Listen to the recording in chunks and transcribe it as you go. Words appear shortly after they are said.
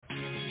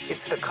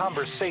the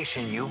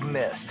conversation you've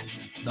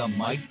missed. The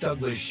Mike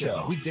Douglas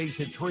Show, weekdays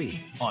at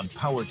 3 on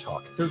Power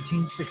Talk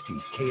 1360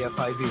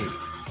 KFIV.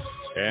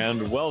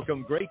 And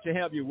welcome. Great to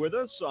have you with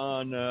us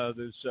on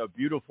this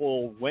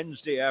beautiful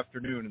Wednesday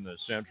afternoon in the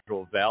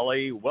Central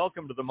Valley.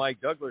 Welcome to the Mike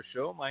Douglas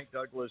Show. Mike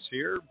Douglas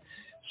here,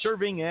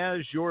 serving as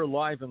your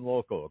live and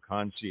local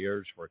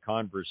concierge for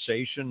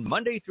conversation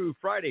Monday through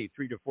Friday,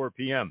 3 to 4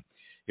 p.m.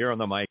 here on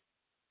the Mike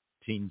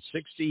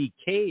 1360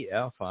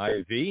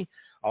 KFIV.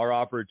 Our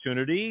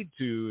opportunity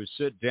to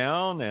sit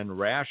down and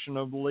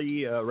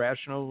rationally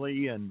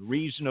and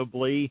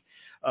reasonably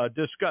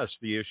discuss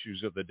the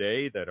issues of the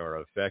day that are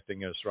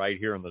affecting us right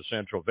here in the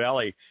Central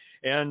Valley.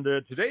 And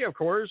today, of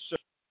course,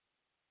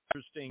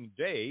 interesting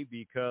day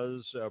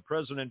because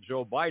President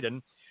Joe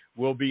Biden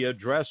will be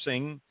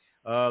addressing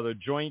the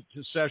joint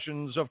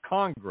sessions of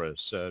Congress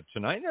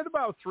tonight at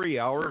about 3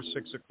 hours,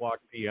 6 o'clock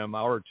p.m.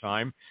 our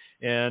time.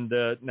 And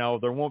now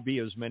there won't be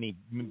as many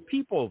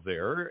people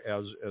there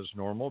as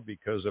normal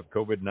because of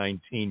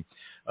COVID-19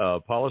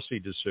 policy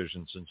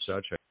decisions and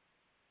such.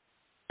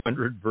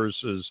 100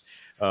 versus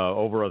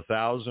over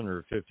 1,000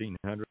 or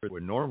 1,500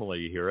 would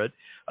normally hear it.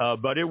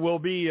 But it will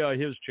be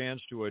his chance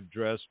to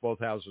address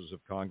both houses of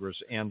Congress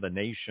and the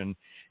nation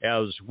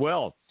as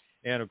well.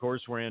 And, of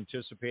course, we're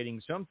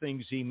anticipating some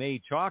things he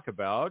may talk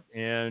about.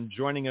 And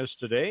joining us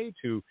today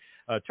to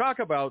talk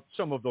about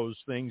some of those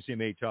things he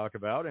may talk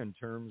about in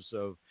terms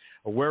of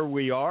where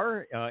we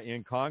are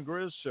in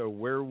Congress,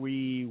 where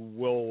we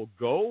will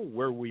go,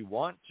 where we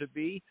want to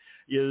be,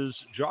 is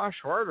Josh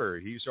Harder.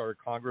 He's our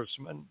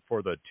congressman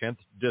for the 10th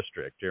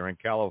District here in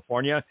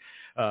California.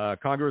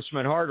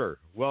 Congressman Harder,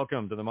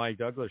 welcome to the Mike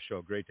Douglas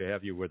Show. Great to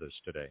have you with us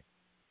today.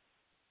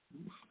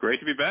 Great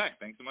to be back.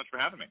 Thanks so much for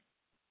having me.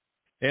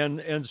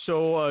 And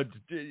so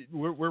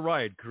we're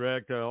right,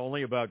 correct?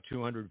 Only about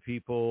 200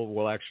 people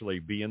will actually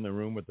be in the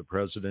room with the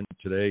president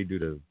today due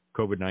to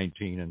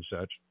COVID-19 and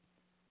such.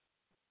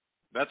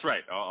 That's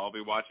right. I'll be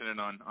watching it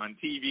on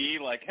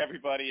TV like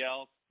everybody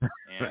else,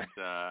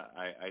 and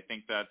I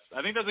think that's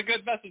a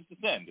good message to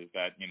send. Is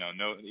that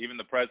no, even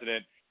the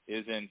president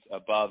isn't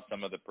above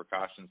some of the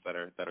precautions that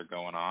are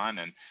going on,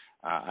 and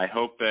I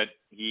hope that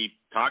he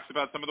talks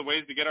about some of the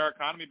ways to get our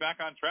economy back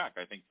on track.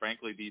 I think,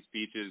 frankly, these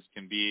speeches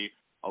can be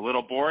a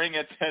little boring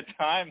at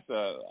times,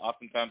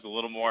 oftentimes a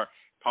little more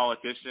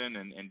politician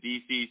and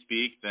D.C.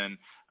 speak than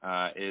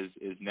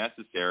is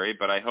necessary.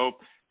 But I hope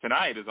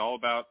tonight is all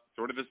about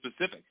sort of the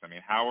specifics. I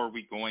mean, how are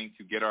we going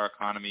to get our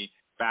economy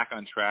back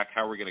on track?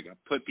 How are we going to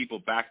put people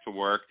back to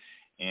work?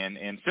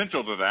 And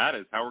central to that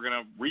is how we're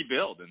going to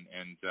rebuild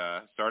and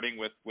starting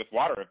with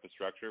water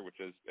infrastructure, which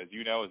is, as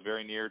you know, is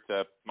very near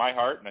to my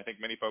heart and I think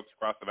many folks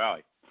across the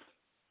valley.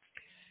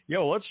 Yeah,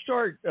 well, let's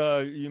start.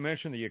 You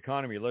mentioned the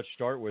economy. Let's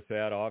start with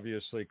that.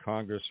 Obviously,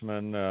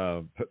 Congressman,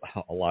 a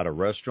lot of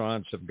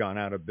restaurants have gone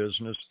out of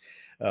business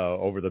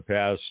over the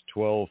past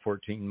 12,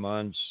 14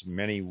 months.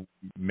 Many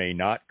may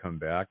not come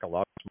back. A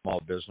lot of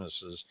small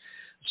businesses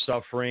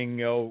suffering.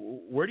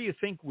 Where do you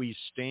think we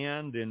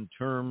stand in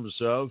terms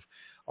of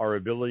our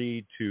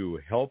ability to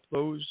help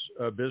those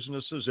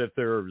businesses if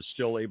they're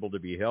still able to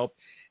be helped?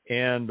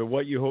 And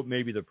what you hope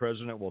maybe the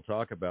president will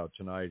talk about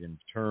tonight in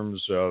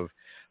terms of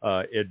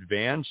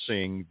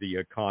advancing the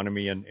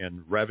economy and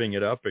revving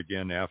it up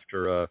again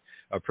after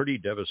a pretty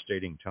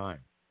devastating time.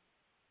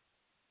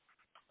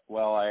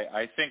 Well,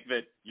 I think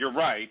that you're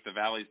right. The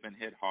valley's been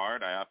hit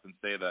hard. I often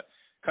say the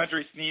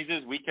country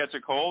sneezes, we catch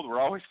a cold.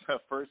 We're always the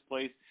first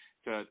place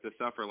to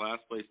suffer,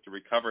 last place to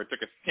recover. It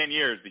took us 10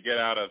 years to get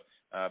out of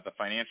the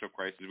financial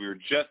crisis. We were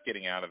just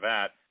getting out of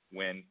that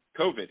when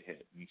COVID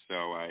hit. And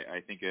so I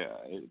think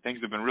things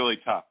have been really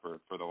tough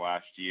for the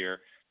last year.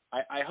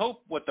 I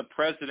hope what the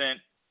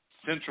president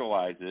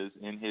centralizes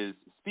in his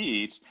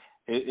speech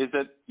is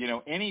that,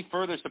 any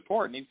further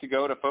support needs to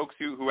go to folks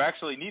who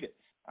actually need it.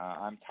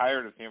 I'm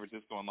tired of San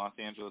Francisco and Los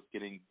Angeles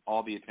getting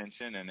all the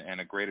attention and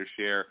a greater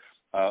share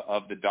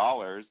of the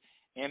dollars.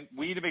 And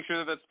we need to make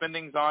sure that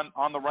spending's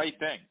on the right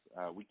things.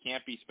 We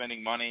can't be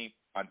spending money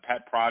on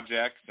pet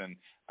projects and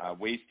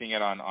wasting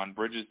it on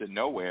bridges to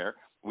nowhere.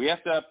 We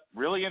have to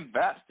really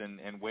invest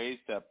in ways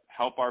to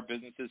help our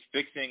businesses,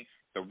 fixing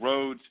the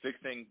roads,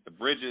 fixing the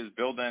bridges,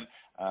 building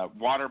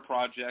water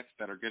projects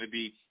that are going to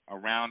be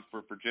around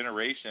for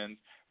generations.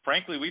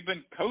 Frankly, we've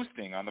been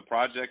coasting on the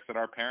projects that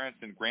our parents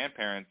and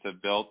grandparents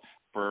have built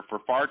for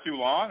far too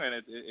long, and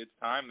it's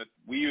time that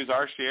we use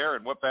our share,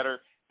 and what better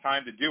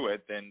time to do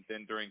it than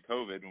during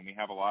COVID when we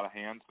have a lot of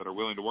hands that are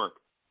willing to work.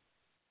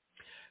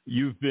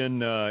 You've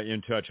been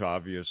in touch,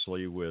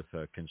 obviously, with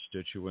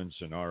constituents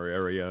in our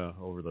area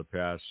over the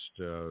past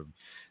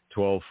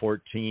 12,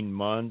 14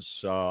 months.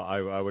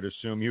 I would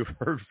assume you've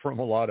heard from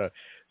a lot of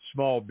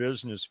small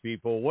business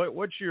people.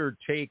 What's your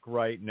take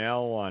right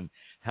now on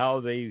how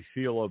they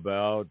feel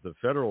about the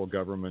federal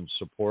government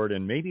support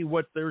and maybe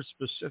what they're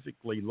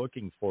specifically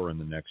looking for in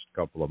the next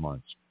couple of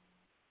months?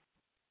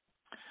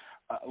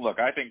 Look,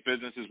 I think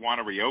businesses want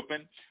to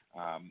reopen.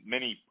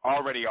 Many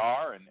already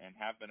are and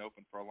have been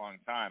open for a long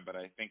time, but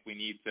I think we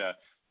need to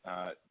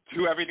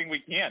do everything we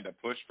can to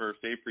push for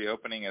safe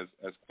reopening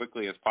as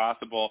quickly as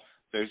possible.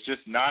 There's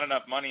just not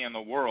enough money in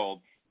the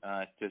world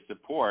to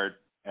support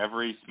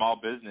every small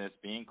business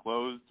being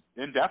closed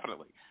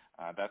indefinitely.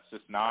 That's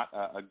just not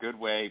a good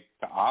way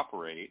to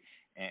operate.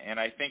 And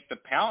I think the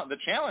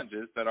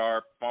challenges that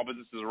our small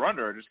businesses are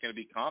under are just going to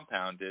be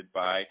compounded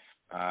by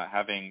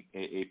having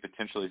a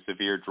potentially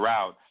severe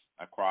drought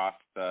across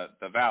the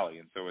valley.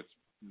 And so it's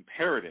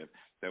imperative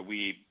that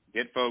we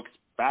get folks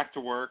back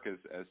to work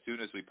as soon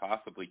as we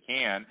possibly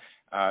can.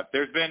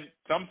 There's been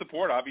some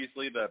support.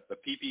 Obviously, the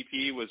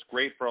PPP was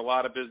great for a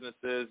lot of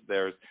businesses.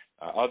 There's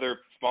other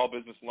small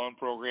business loan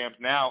programs.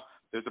 Now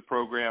there's a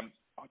program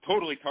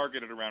totally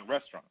targeted around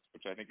restaurants,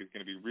 which I think is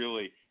going to be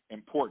really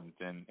important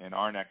in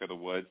our neck of the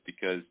woods,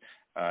 because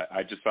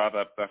I just saw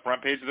the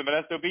front page of the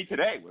Modesto Bee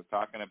today was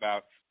talking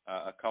about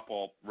a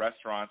couple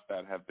restaurants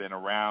that have been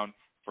around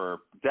for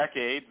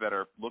decades that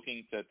are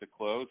looking to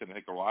close, and I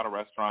think a lot of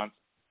restaurants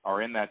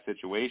are in that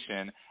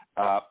situation.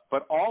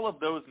 But all of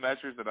those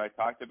measures that I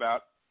talked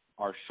about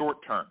are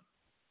short-term.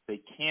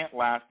 They can't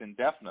last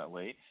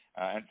indefinitely.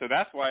 And so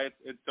that's why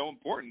it's so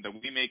important that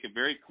we make it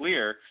very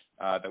clear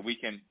that we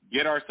can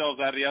get ourselves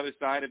out of the other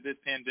side of this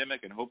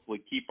pandemic and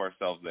hopefully keep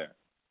ourselves there.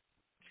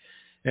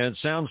 And it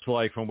sounds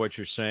like from what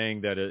you're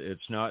saying that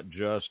it's not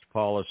just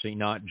policy,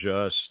 not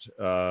just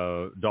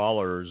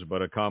dollars,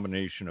 but a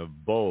combination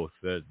of both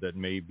that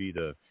may be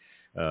the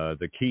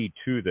key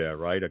to that,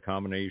 right? A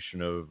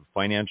combination of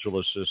financial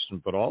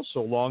assistance, but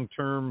also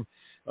long-term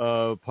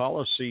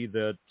policy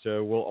that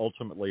will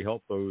ultimately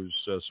help those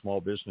small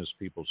business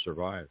people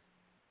survive.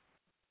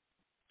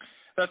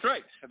 That's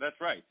right.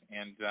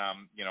 And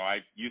I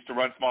used to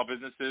run small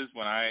businesses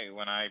when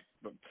I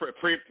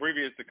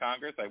previous to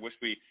Congress. I wish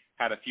we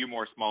had a few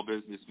more small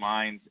business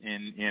minds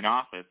in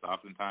office.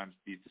 Oftentimes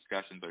these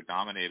discussions are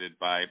dominated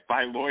by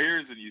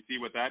lawyers, and you see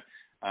what that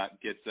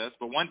gets us.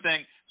 But one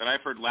thing that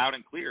I've heard loud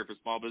and clear for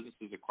small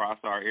businesses across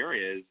our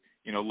area is,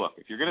 look,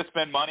 if you're going to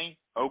spend money,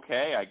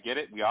 okay, I get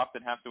it. We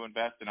often have to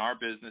invest in our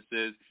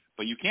businesses,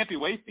 but you can't be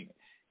wasting it.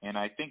 And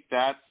I think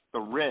that's the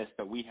risk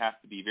that we have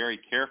to be very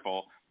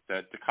careful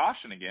to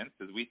caution against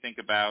as we think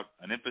about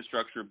an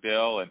infrastructure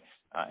bill and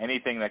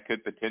anything that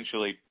could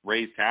potentially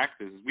raise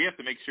taxes. We have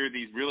to make sure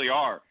these really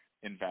are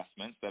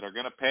investments that are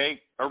going to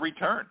pay a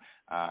return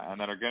and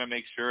that are going to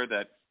make sure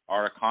that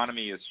our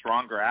economy is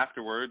stronger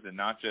afterwards, and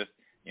not just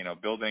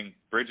building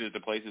bridges to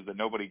places that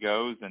nobody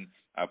goes and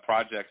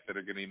projects that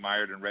are going to be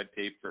mired in red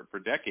tape for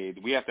decades.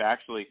 We have to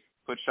actually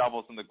put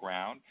shovels in the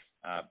ground,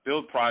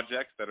 build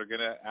projects that are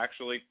going to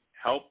actually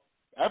help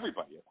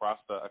everybody across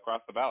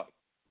the valley.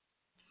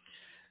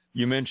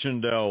 You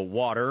mentioned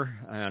water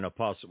and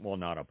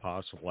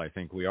I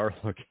think we are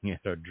looking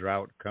at a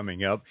drought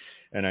coming up,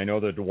 and I know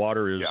that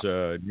water is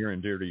near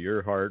and dear to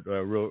your heart.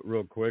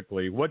 Real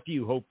quickly, what do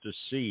you hope to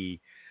see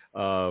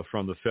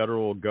from the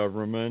federal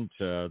government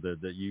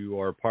that you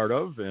are part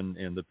of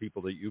and the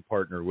people that you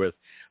partner with?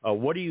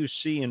 What do you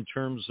see in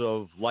terms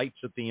of lights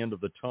at the end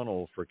of the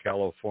tunnel for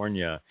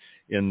California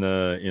in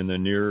the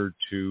near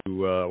to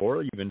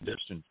or even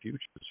distant future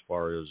as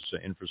far as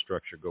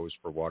infrastructure goes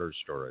for water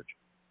storage?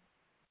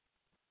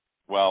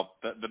 Well,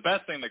 the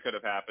best thing that could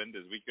have happened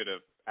is we could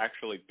have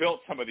actually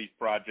built some of these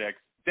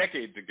projects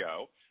decades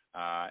ago,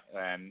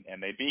 and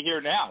they'd be here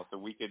now, so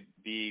we could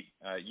be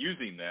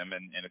using them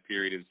in a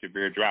period of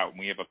severe drought.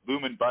 When we have a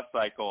boom and bust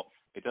cycle,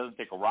 it doesn't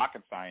take a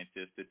rocket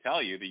scientist to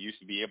tell you that you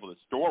should be able to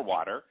store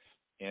water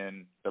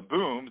in the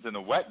booms in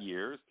the wet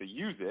years to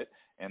use it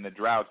in the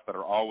droughts that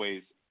are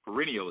always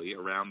perennially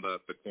around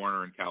the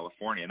corner in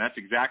California. And that's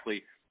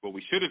exactly what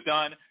we should have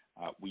done.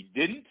 We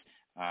didn't,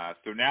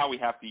 so now we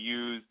have to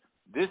use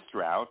this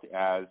drought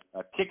as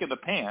a kick in the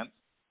pants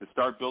to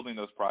start building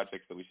those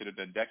projects that we should have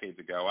done decades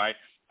ago. I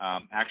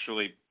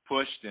actually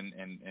pushed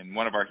in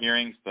one of our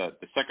hearings the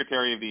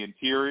Secretary of the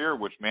Interior,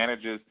 which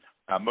manages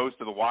most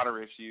of the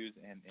water issues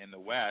in the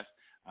West,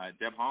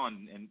 Deb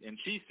Haaland, and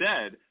she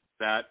said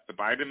that the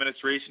Biden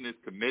administration is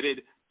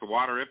committed to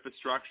water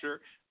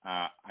infrastructure.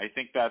 I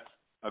think that's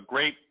a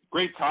great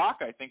talk.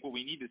 I think what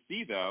we need to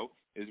see, though,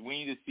 is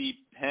we need to see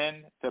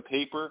pen to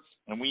paper,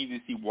 and we need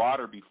to see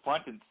water be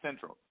front and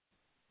central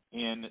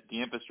in the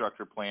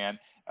infrastructure plan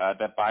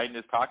that Biden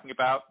is talking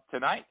about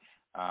tonight.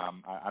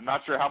 I'm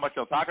not sure how much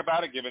he'll talk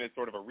about it, given it's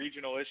sort of a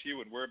regional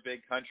issue and we're a big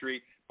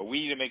country, but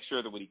we need to make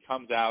sure that when he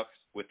comes out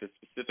with the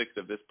specifics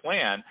of this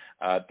plan,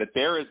 that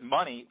there is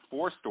money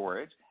for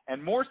storage,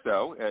 and more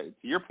so,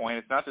 to your point,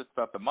 it's not just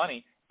about the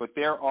money, but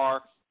there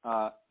are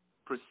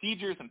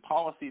procedures and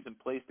policies in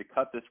place to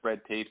cut this red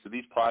tape so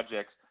these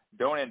projects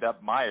don't end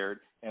up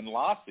mired in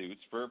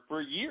lawsuits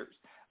for years.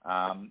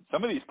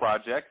 Some of these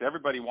projects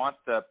everybody wants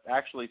to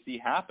actually see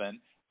happen,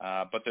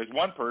 but there's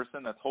one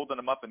person that's holding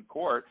them up in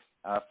court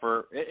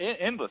for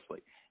endlessly.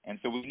 And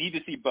so we need to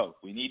see both.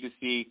 We need to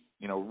see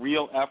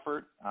real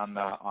effort on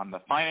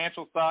the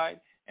financial side,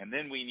 and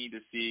then we need to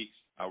see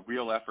a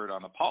real effort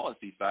on the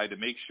policy side to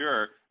make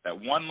sure that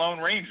one Lone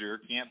Ranger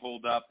can't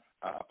hold up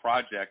a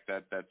project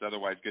that's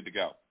otherwise good to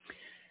go.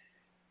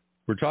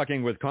 We're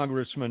talking with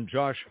Congressman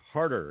Josh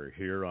Harder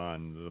here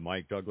on the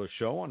Mike Douglas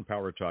Show on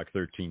Power Talk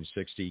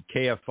 1360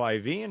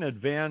 KF5E in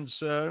advance,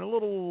 a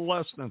little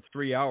less than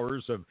 3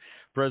 hours of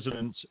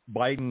President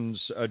Biden's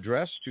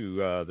address to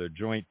the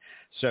joint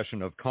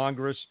session of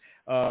Congress.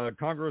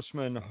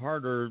 Congressman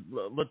Harder,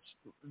 let's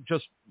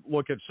just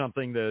look at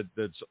something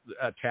that's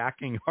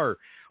attacking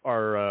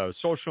our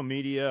social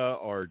media,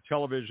 our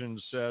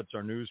television sets,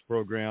 our news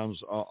programs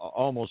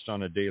almost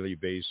on a daily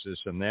basis,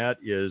 and that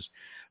is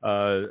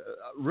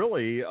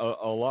really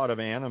a lot of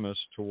animus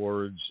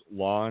towards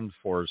law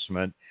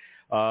enforcement.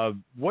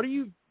 What do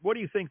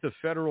you think the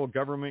federal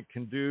government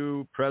can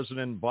do,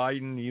 President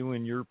Biden, you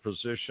in your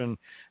position,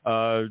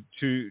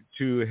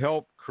 to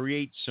help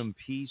create some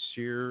peace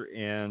here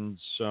and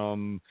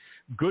some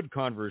good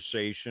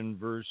conversation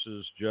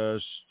versus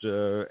just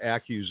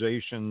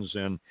accusations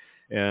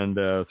and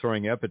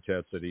throwing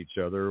epithets at each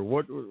other?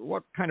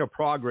 What kind of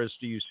progress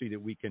do you see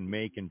that we can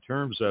make in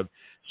terms of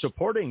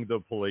supporting the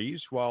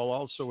police while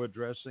also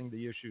addressing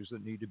the issues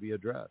that need to be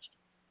addressed?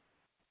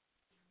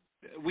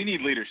 We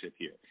need leadership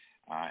here.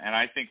 And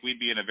I think we'd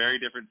be in a very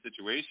different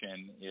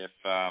situation if,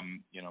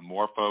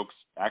 more folks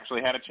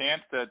actually had a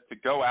chance to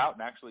go out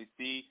and actually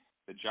see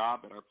the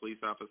job that our police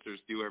officers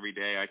do every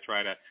day. I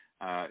try to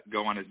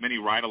go on as many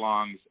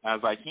ride-alongs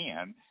as I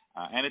can,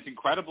 and it's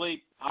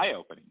incredibly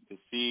eye-opening to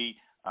see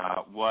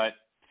what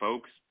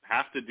folks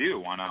have to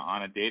do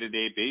on a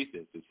day-to-day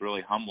basis. It's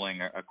really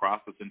humbling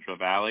across the Central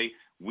Valley.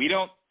 We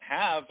don't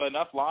have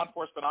enough law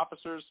enforcement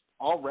officers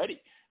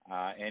already.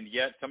 And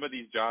yet some of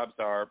these jobs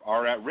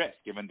are at risk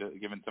given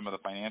some of the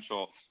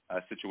financial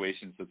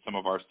situations that some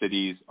of our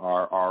cities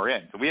are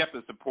in. So we have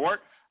to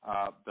support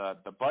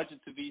the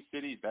budgets of these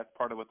cities. That's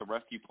part of what the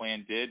rescue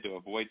plan did to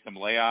avoid some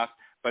layoffs.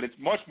 But it's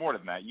much more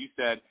than that. You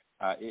said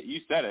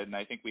it, and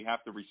I think we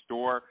have to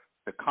restore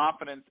the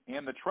confidence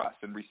and the trust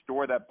and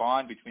restore that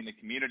bond between the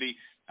community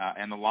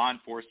and the law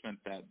enforcement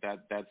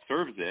that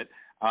serves it.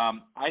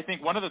 I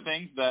think one of the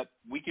things that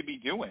we could be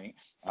doing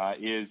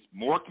is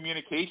more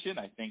communication.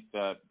 I think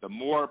the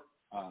more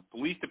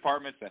police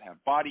departments that have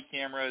body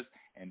cameras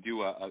and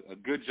do a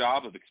good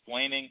job of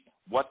explaining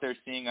what they're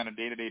seeing on a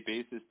day-to-day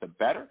basis, the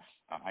better.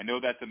 I know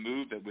that's a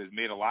move that was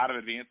made a lot of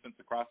advancements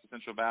across the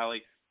Central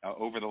Valley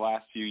over the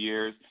last few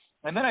years.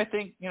 And then I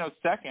think,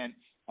 second,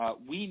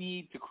 we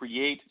need to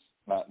create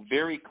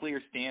very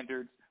clear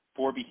standards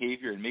for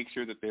behavior and make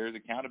sure that there is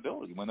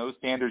accountability when those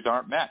standards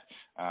aren't met.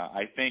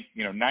 I think,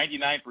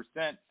 99%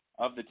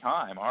 of the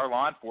time our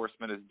law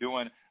enforcement is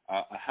doing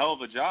a hell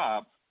of a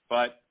job,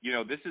 but,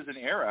 this is an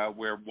era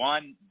where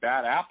one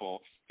bad apple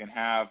can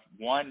have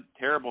one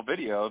terrible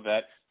video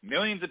that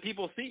millions of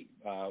people see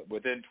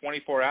within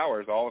 24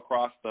 hours all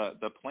across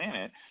the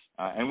planet.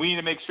 And we need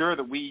to make sure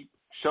that we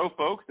show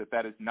folks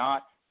that is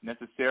not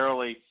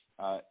necessarily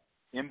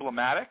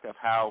emblematic of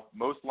how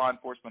most law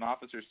enforcement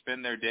officers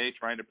spend their day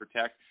trying to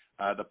protect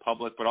the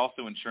public, but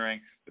also ensuring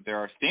that there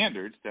are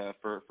standards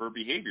for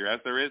behavior, as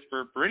there is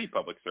for any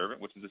public servant,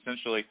 which is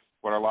essentially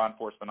what our law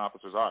enforcement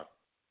officers are.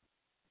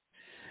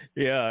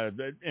 Yeah,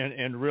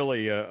 and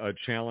really a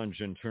challenge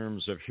in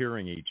terms of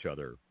hearing each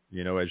other.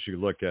 As you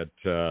look at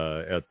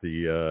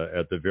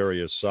the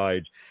various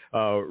sides.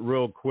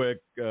 Real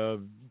quick, a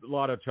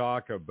lot of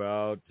talk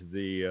about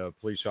the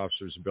police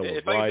officers' bill of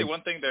rights. If I could say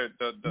one thing there,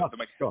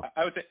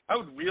 I would say I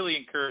would really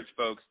encourage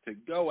folks to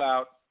go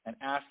out and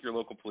ask your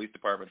local police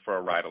department for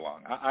a ride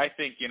along. I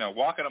think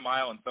walking a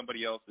mile in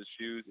somebody else's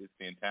shoes is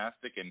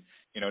fantastic, and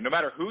no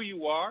matter who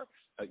you are,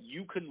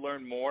 you can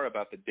learn more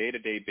about the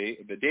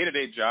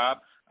day-to-day job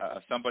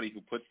of somebody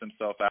who puts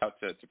themselves out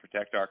to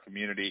protect our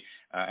community.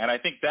 And I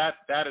think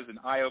that is an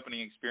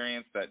eye-opening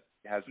experience that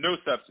has no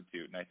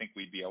substitute. And I think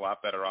we'd be a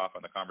lot better off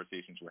on the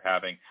conversations we're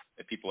having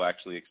if people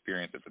actually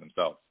experience it for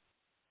themselves.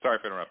 Sorry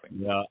for interrupting.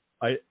 Yeah,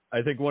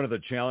 I think one of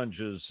the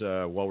challenges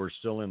while we're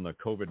still in the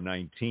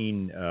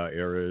COVID-19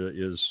 era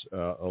is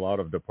a lot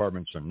of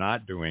departments are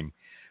not doing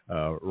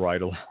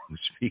ride-alongs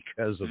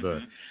because of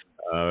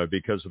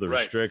the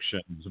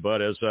restrictions.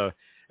 But as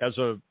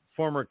a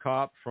former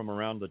cop from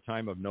around the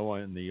time of Noah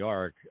and the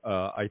Ark,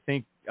 I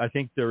think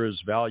there is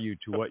value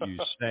to what you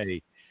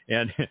say,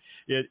 and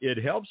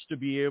it helps to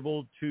be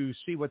able to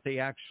see what they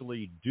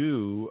actually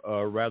do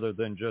rather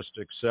than just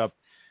accept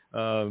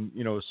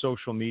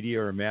social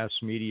media or mass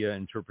media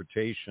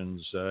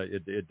interpretations.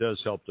 It does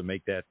help to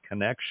make that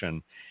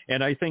connection.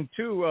 And I think,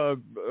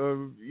 too,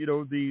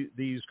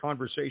 these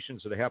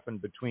conversations that happen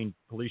between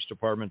police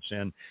departments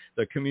and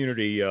the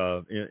community,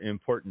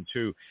 important,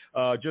 too.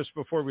 Just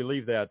before we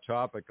leave that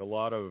topic, a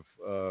lot of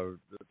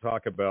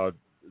talk about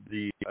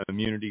the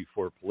immunity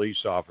for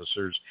police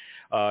officers.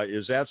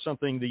 Is that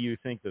something that you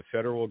think the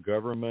federal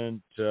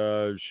government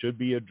should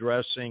be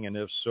addressing? And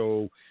if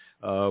so,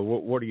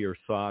 what are your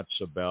thoughts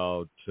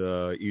about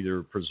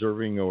either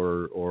preserving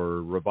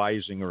or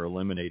revising or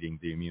eliminating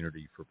the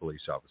immunity for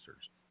police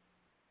officers?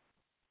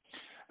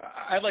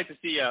 I'd like to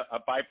see a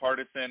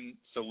bipartisan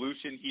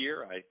solution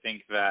here. I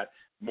think that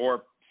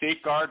more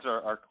safeguards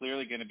are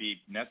clearly going to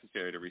be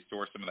necessary to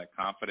restore some of that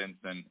confidence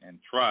and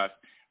trust.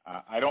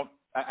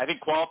 I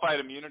think qualified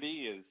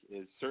immunity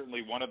is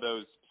certainly one of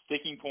those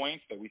sticking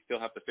points that we still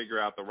have to figure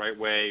out the right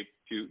way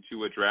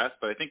to address.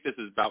 But I think this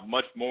is about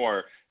much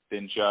more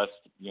than just,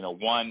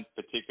 one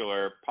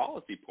particular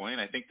policy point.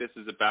 I think this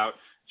is about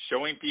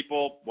showing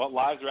people what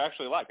lives are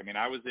actually like. I mean,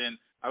 I was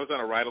on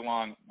a ride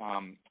along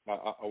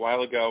a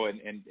while ago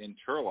in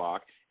Turlock,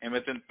 and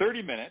within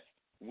 30 minutes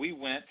we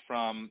went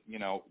from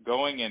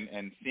going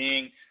and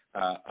seeing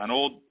an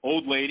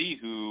old lady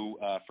who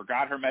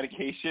forgot her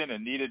medication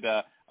and needed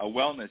a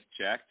wellness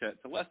check to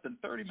less than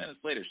 30 minutes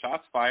later,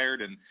 shots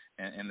fired in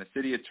the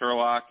city of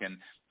Turlock, and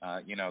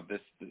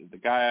the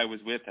guy I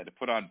was with had to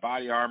put on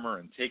body armor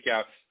and take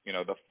out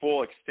the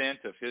full extent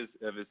of his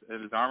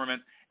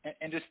armament,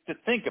 and just to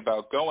think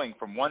about going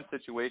from one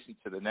situation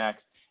to the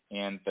next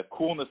and the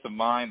coolness of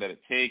mind that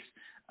it takes.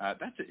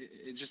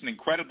 It's just an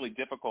incredibly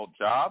difficult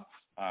job,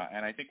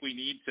 and I think we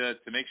need to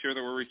make sure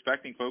that we're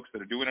respecting folks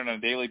that are doing it on a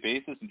daily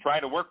basis and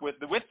trying to work with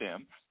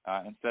them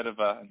instead of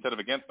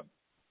against them.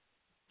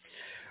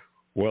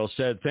 Well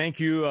said. Thank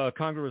you,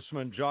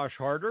 Congressman Josh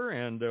Harder,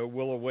 and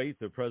we'll await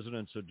the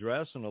president's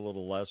address in a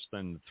little less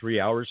than 3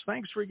 hours.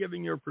 Thanks for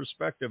giving your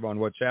perspective on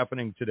what's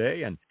happening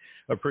today, and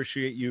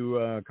appreciate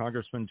you,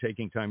 Congressman,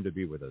 taking time to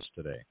be with us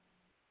today.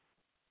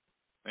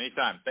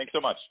 Anytime. Thanks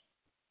so much.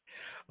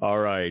 All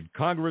right.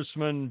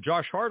 Congressman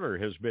Josh Harder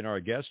has been our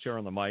guest here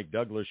on the Mike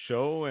Douglas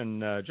Show.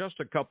 In just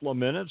a couple of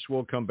minutes,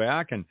 we'll come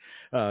back and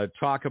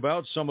talk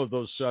about some of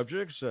those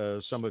subjects,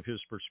 some of his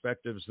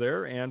perspectives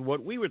there, and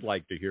what we would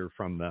like to hear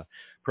from the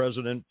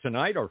president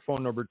tonight. Our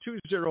phone number,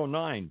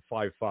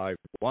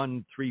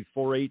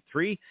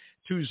 209-551-3483,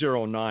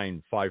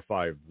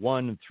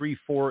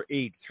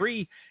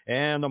 209-551-3483.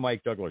 And the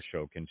Mike Douglas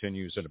Show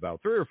continues in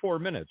about 3 or 4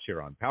 minutes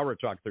here on Power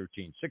Talk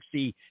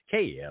 1360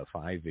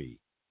 KFIV.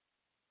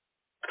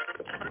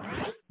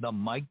 The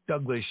Mike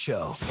Douglas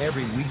Show,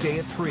 every weekday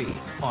at 3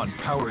 on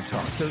Power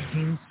Talk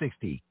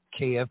 1360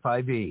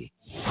 KFIV.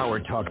 Power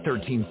Talk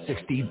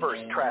 1360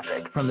 burst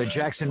traffic from the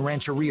Jackson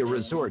Rancheria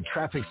Resort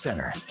Traffic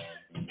Center.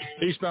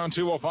 Eastbound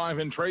 205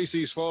 in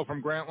Tracy, slow from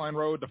Grant Line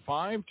Road to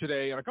 5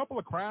 today, and a couple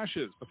of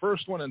crashes. The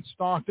first one in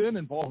Stockton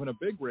involving a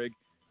big rig.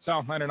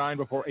 South 99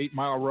 before 8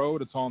 Mile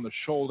Road, it's on the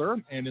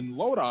shoulder. And in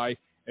Lodi,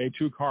 a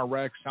 2-car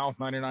wreck, South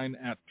 99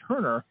 at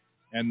Turner,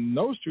 and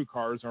those 2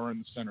 cars are in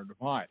the center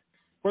divide.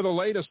 For the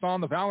latest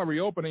on the Valley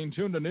reopening,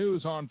 tune to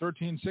news on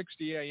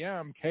 1360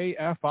 AM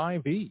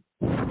KFIV.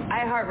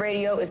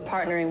 iHeartRadio is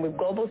partnering with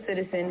Global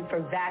Citizen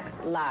for Vax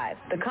Live,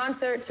 the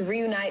concert to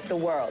reunite the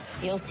world.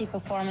 You'll see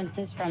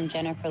performances from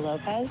Jennifer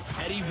Lopez,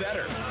 Eddie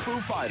Vedder,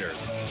 Foo Fighters,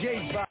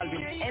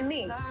 Zwahlen, and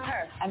me,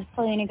 her. I'm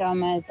Selena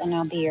Gomez, and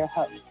I'll be your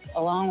host,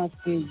 along with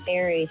some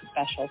very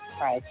special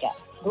surprise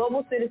guests.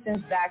 Global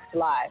Citizens Vax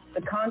Live,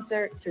 the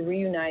concert to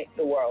reunite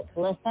the world.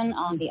 Listen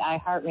on the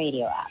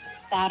iHeartRadio app,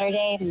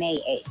 Saturday, May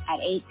 8th at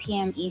 8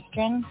 p.m.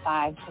 Eastern,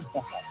 5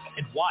 Pacific.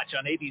 and watch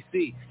on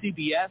ABC,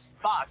 CBS,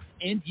 Fox,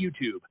 and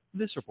YouTube.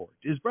 This report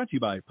is brought to you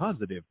by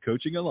Positive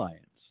Coaching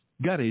Alliance.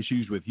 Got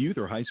issues with youth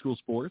or high school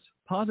sports?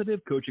 Positive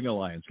Coaching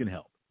Alliance can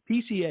help.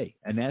 PCA,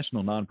 a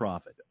national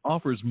nonprofit,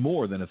 offers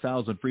more than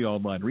 1,000 free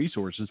online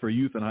resources for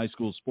youth and high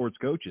school sports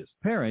coaches,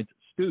 parents,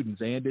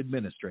 students, and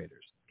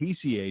administrators.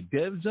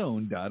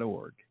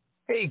 PCADevZone.org.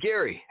 Hey,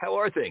 Gary, how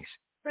are things?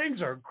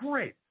 Things are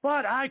great,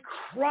 but I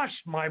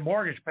crushed my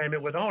mortgage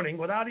payment with owning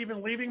without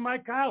even leaving my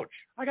couch.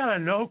 I got a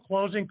no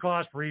closing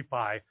cost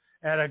refi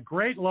at a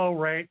great low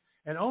rate,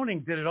 and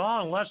owning did it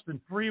all in less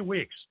than 3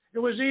 weeks. It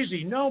was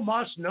easy, no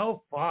muss,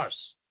 no fuss.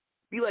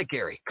 Be like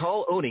Gary.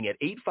 Call Owning at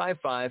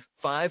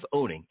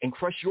 855-5-OWNING and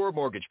crush your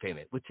mortgage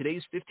payment with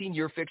today's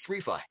 15-year fixed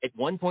refi at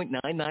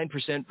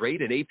 1.99%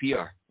 rate and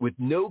APR with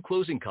no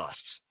closing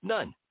costs.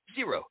 None.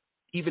 Zero.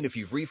 Even if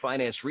you've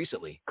refinanced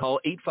recently, call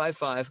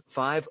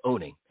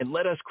 855-5-OWNING and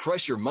let us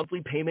crush your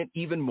monthly payment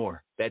even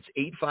more. That's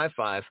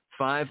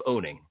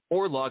 855-5-OWNING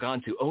or log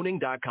on to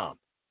owning.com.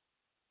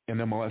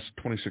 NMLS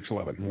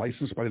 2611,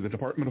 licensed by the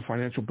Department of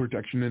Financial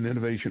Protection and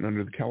Innovation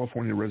under the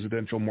California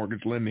Residential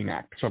Mortgage Lending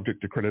Act, subject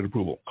to credit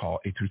approval. Call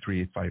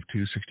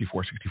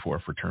 823-852-6464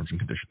 for terms and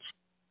conditions.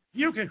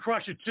 You can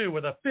crush it too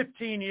with a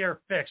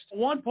 15-year fixed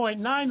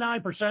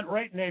 1.99%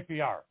 rate and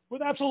APR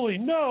with absolutely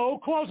no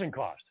closing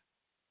cost.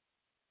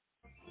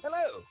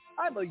 Hello,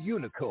 I'm a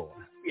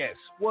unicorn. Yes,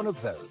 one of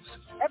those.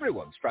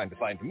 Everyone's trying to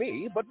find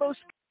me, but most...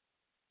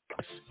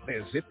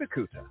 There's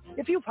ZipRecruiter.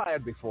 If you've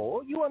hired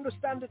before, you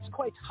understand it's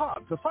quite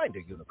hard to find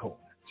a unicorn.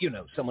 You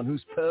know, someone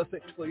who's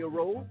perfect for your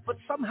role, but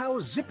somehow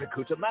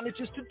ZipRecruiter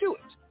manages to do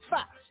it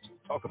fast.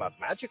 Talk about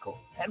magical.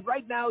 And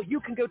right now, you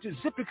can go to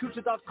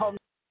ZipRecruiter.com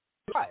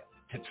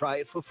to try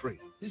it for free.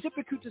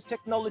 ZipRecruiter's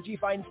technology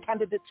finds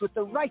candidates with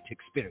the right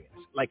experience,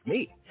 like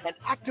me, and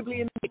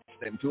actively invites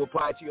them to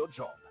apply to your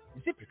job.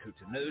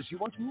 ZipRecruiter knows you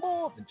want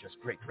more than just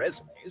great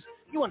resumes.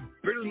 You want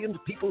brilliant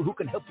people who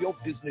can help your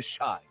business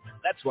shine.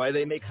 That's why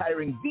they make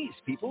hiring these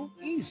people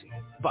easy.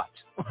 But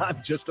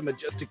I'm just a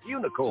majestic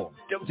unicorn.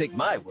 Don't take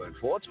my word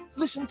for it.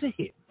 Listen to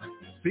him.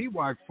 See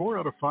why 4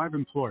 out of 5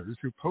 employers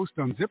who post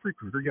on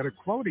ZipRecruiter get a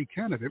quality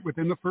candidate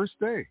within the first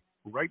day.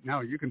 Right now,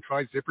 you can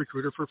try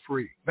ZipRecruiter for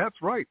free.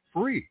 That's right,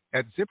 free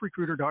at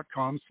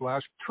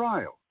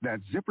ZipRecruiter.com/trial.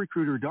 That's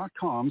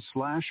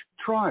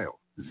ZipRecruiter.com/trial.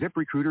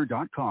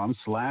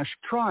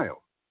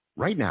 ZipRecruiter.com/trial.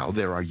 Right now,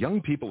 there are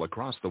young people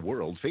across the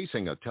world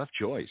facing a tough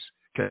choice.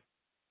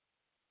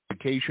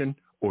 Vacation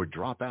or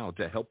drop out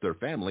to help their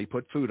family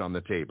put food on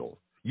the table.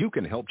 You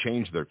can help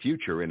change their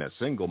future in a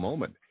single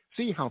moment.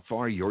 See how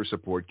far your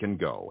support can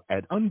go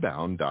at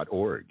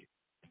unbound.org.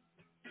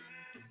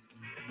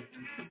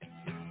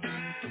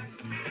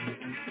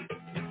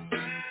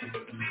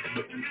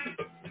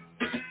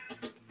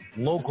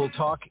 Local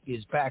Talk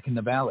is back in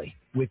the Valley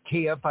with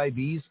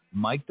KFIV's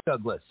Mike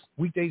Douglas.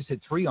 Weekdays at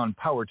 3 on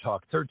Power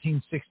Talk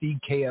 1360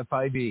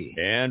 KFIV.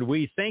 And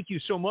we thank you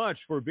so much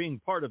for being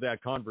part of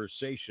that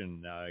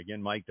conversation.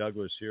 Again, Mike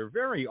Douglas here.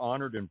 Very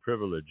honored and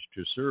privileged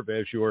to serve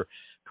as your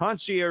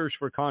concierge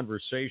for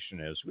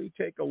conversation as we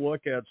take a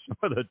look at some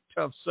of the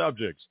tough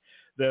subjects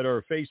that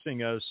are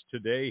facing us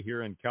today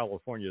here in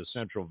California's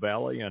Central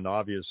Valley, and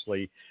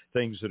obviously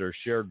things that are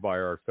shared by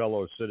our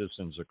fellow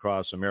citizens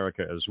across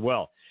America as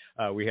well.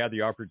 We had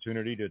the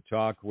opportunity to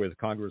talk with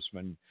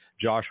Congressman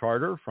Josh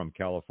Harder from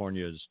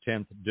California's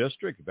 10th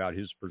District about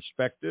his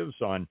perspectives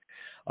on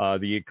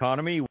the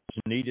economy, what's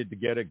needed to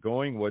get it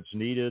going, what's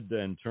needed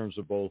in terms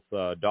of both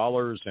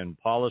dollars and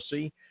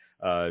policy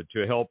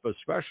to help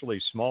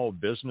especially small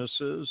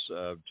businesses.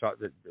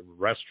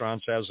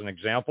 Restaurants, as an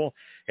example,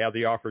 have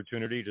the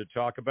opportunity to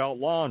talk about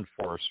law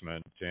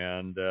enforcement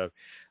and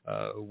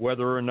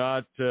whether or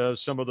not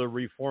some of the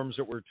reforms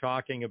that we're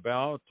talking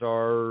about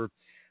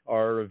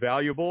are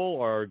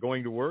valuable, are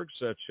going to work,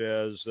 such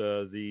as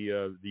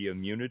the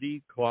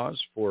immunity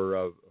clause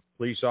for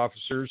police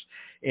officers.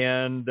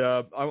 And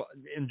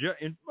in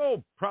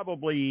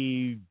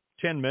probably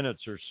 10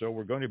 minutes or so,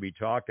 we're going to be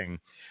talking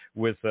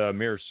with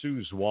Mayor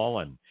Sue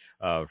Zwahlen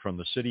from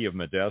the city of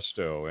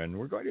Modesto. And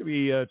we're going to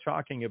be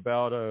talking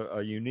about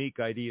a unique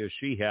idea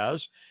she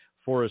has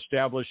for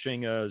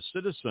establishing a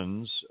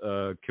citizens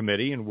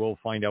committee, and we'll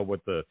find out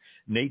what the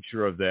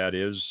nature of that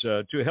is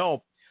to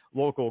help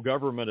local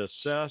government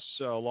assess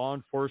law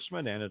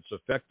enforcement and its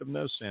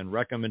effectiveness, and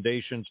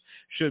recommendations.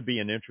 Should be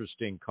an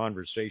interesting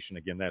conversation.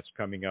 Again, that's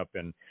coming up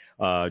in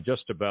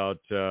just about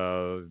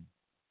 7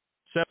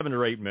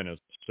 or 8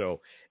 minutes.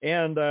 So,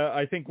 and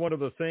I think one of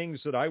the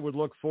things that I would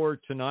look for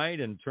tonight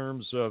in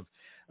terms of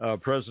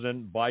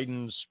President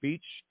Biden's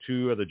speech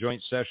to the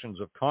joint sessions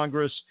of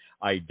Congress,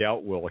 I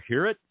doubt we'll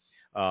hear it.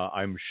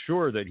 I'm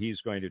sure that he's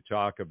going to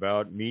talk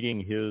about meeting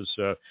his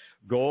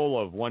goal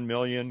of 1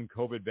 million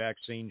COVID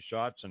vaccine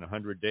shots in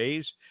 100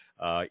 days,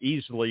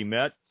 easily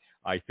met.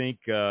 I think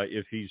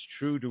if he's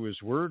true to his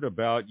word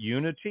about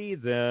unity,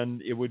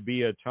 then it would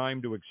be a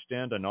time to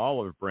extend an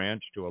olive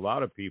branch to a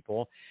lot of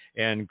people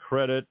and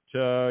credit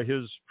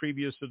the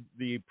previous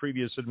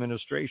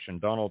administration,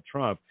 Donald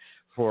Trump,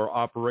 for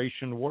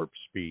Operation Warp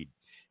Speed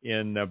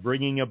in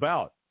bringing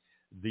about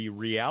the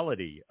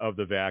reality of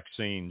the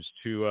vaccines.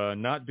 To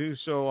not do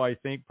so, I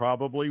think,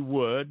 probably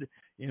would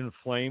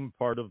inflame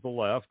part of the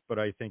left, but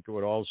I think it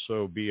would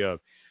also be a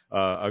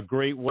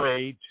great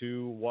way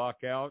to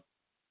walk out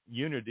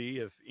unity,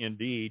 if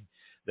indeed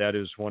that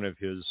is one of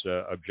his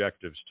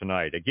objectives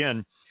tonight.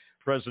 Again,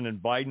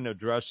 President Biden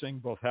addressing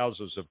both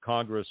houses of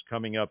Congress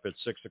coming up at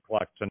 6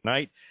 o'clock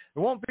tonight. It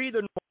won't be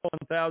the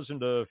 1,000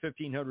 to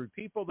 1,500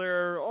 people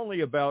there, only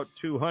about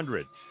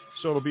 200.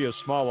 So it'll be a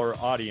smaller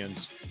audience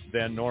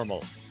than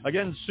normal.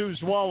 Again, Sue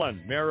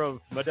Zwahlen, Mayor of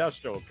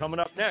Modesto,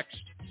 coming up next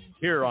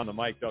here on the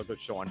Mike Douglas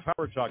Show on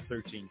Power Talk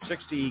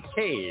 1360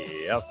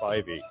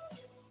 KFIV.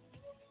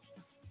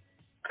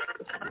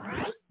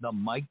 The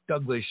Mike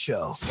Douglas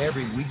Show,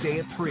 every weekday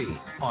at 3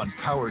 on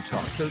Power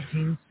Talk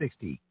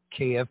 1360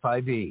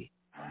 KFIV.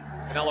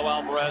 Canelo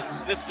Alvarez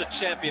is the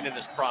champion in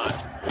his prime.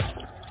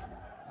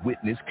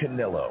 Witness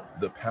Canelo,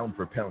 the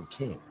pound-for-pound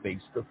king,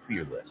 face the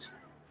fearless.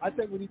 I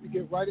think we need to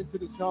get right into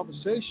this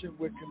conversation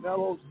with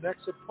Canelo's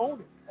next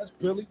opponent. That's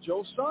Billy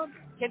Joe Saunders.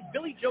 Can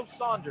Billy Joe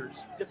Saunders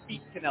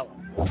defeat Canelo?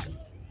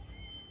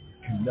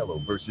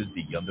 Canelo versus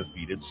the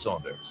undefeated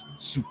Saunders.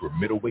 Super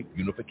middleweight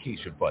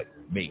unification fight,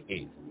 May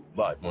 8th,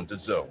 live on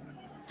DAZN.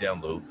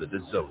 Download the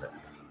DAZN app.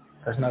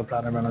 There's no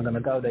plan around. I'm going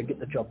to go there, get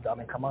the job done,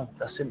 and come on.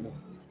 That's simple.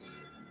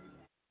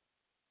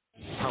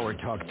 Power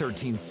Talk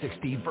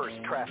 1360 versus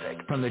traffic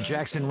from the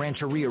Jackson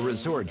Rancheria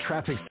Resort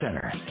Traffic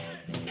Center.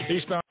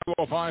 Eastbound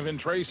 205 in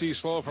Tracy,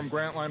 slow from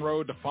Grant Line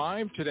Road to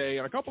 5 today,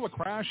 and a couple of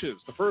crashes.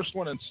 The first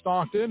one in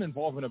Stockton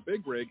involving a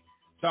big rig,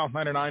 South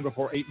 99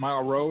 before 8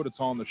 Mile Road. It's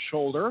on the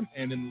shoulder.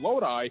 And in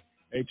Lodi,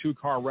 a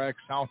two-car wreck,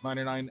 South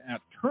 99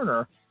 at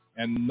Turner,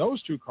 and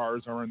those two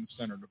cars are in the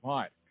center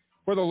divide.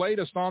 For the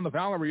latest on the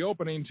Valley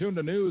reopening, tune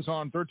to news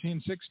on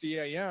 1360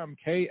 AM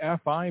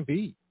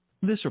KFIV.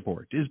 This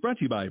report is brought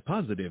to you by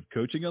Positive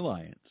Coaching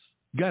Alliance.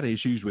 Got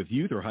issues with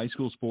youth or high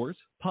school sports?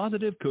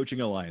 Positive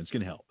Coaching Alliance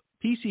can help.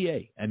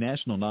 PCA, a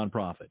national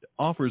nonprofit,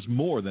 offers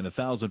more than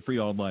 1,000 free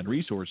online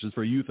resources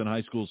for youth and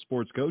high school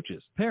sports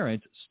coaches,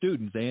 parents,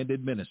 students, and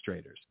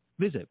administrators.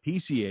 Visit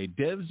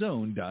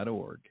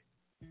PCADevZone.org.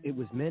 It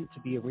was meant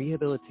to be a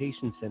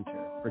rehabilitation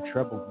center for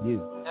troubled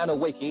youth. Anna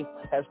Wakey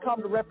has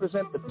come to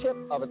represent the tip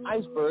of an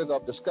iceberg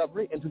of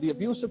discovery into the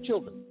abuse of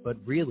children. But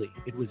really,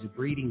 it was a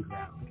breeding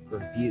ground for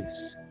abuse.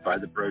 By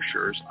the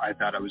brochures, I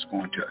thought I was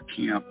going to a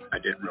camp. I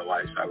didn't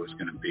realize I was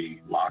going to be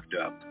locked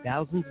up.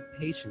 Thousands of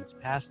patients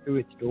passed through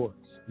its doors,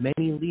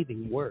 many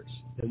leaving worse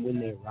than when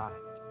they arrived.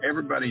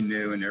 Everybody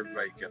knew and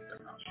everybody kept their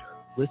mouth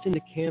shut. Listen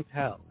to Camp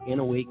Hell,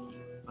 Anna Wakey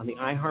on the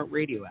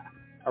iHeartRadio app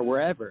or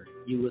wherever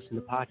you listen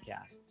to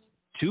podcasts.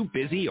 Too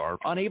busy or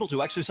unable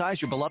to exercise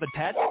your beloved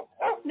pet?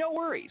 No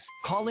worries.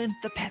 Call in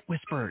the Pet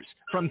Whisperers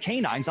from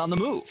Canines on the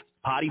Move.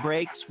 Potty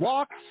breaks,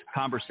 walks,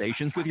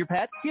 conversations with your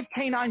pet? Give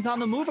Canines on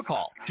the Move a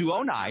call.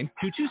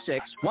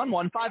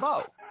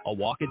 209-226-1150. A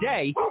walk a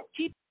day.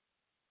 Keep.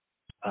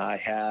 I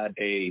had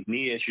a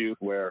knee issue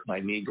where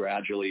my knee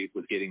gradually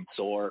was getting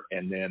sore,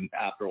 and then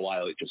after a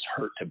while, it just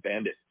hurt to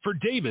bend it. For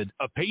David,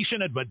 a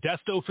patient at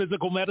Modesto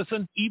Physical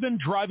Medicine, even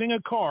driving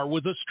a car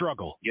was a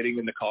struggle. Getting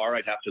in the car,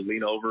 I'd have to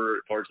lean over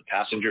towards the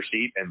passenger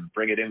seat and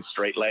bring it in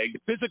straight-legged.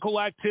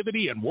 Physical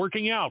activity and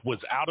working out was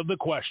out of the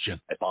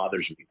question. It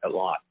bothers me a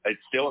lot.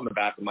 It's still in the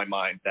back of my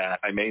mind that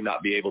I may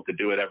not be able to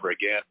do it ever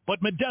again.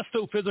 But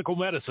Modesto Physical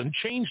Medicine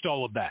changed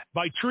all of that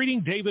by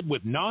treating David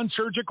with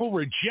non-surgical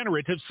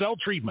regenerative cell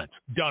treatment.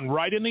 Done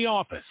right in the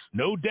office.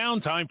 No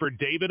downtime for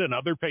David and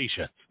other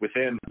patients.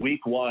 Within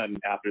week 1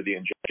 after the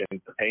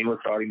injection, the pain was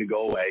starting to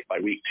go away. By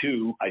week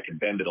 2, I could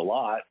bend it a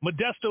lot.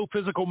 Modesto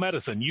Physical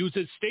Medicine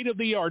uses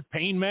state-of-the-art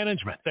pain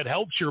management that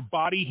helps your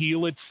body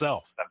heal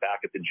itself. I'm back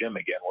at the gym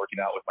again,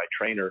 working out with my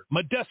trainer.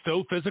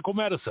 Modesto Physical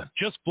Medicine,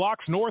 just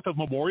blocks north of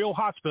Memorial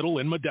Hospital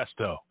in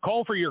Modesto.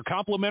 Call for your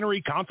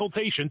complimentary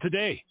consultation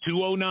today.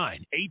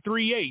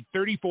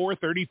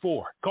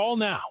 209-838-3434. Call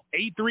now.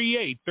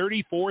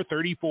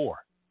 838-3434.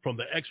 From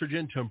the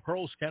Exergen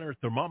Temporal Scanner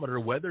Thermometer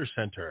Weather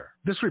Center.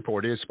 This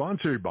report is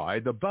sponsored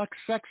by the Buck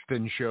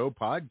Sexton Show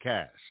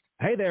podcast.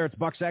 Hey there, it's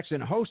Buck Sexton,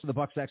 host of the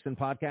Buck Sexton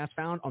podcast,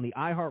 found on the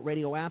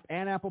iHeartRadio app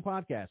and Apple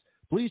Podcasts.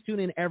 Please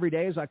tune in every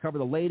day as I cover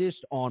the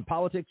latest on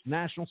politics,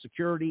 national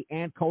security,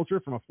 and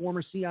culture from a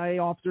former CIA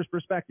officer's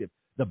perspective.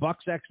 The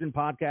Buck Sexton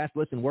podcast,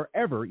 listen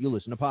wherever you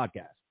listen to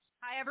podcasts.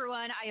 Hi,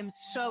 everyone. I am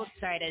so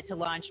excited to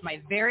launch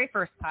my very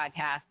first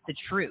podcast, The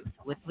Truth,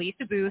 with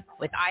Lisa Booth,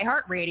 with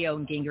iHeartRadio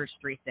and Gingrich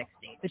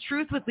 360. The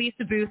Truth with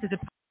Lisa Booth is a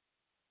podcast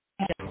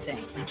that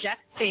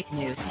rejects fake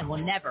news and will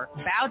never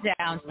bow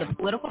down to the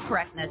political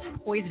correctness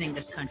poisoning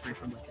this country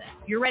from within.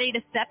 If you're ready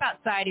to step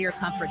outside of your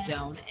comfort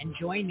zone and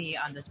join me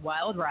on this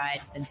wild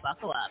ride, then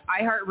buckle up.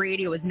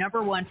 iHeartRadio is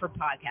 #1 for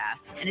podcasts,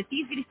 and it's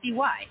easy to see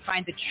why.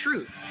 Find The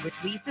Truth with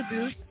Lisa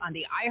Booth on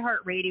the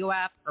iHeartRadio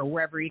app or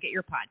wherever you get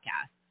your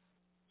podcasts.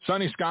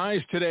 Sunny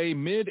skies today,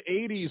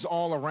 mid-80s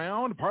all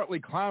around. Partly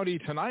cloudy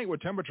tonight with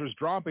temperatures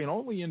dropping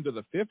only into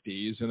the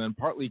 50s. And then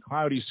partly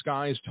cloudy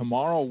skies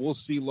tomorrow. We'll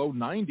see low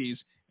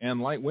 90s and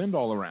light wind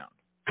all around.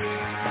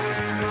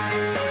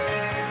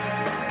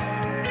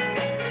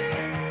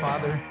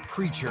 Father,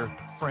 preacher,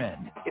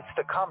 friend. It's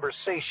the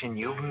conversation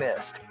you've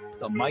missed.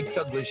 The Mike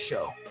Douglas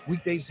Show.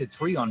 Weekdays at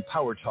 3 on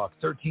Power Talk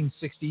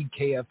 1360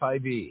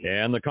 KFIV.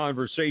 And the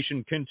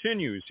conversation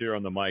continues here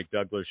on the Mike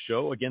Douglas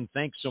Show. Again,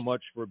 thanks so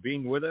much for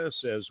being with us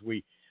as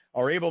we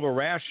are able to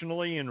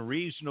rationally and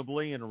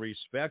reasonably and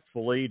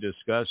respectfully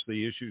discuss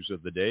the issues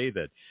of the day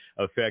that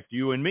affect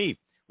you and me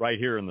right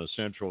here in the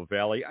Central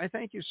Valley. I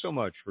thank you so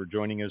much for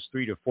joining us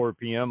 3 to 4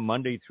 p.m.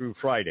 Monday through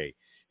Friday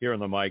here on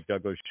the Mike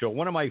Douglas Show.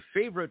 One of my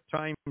favorite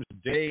times of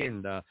the day,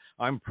 and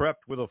I'm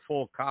prepped with a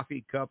full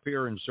coffee cup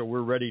here, and so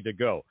we're ready to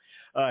go.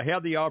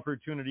 Had the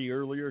opportunity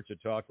earlier to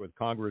talk with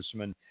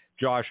Congressman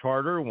Josh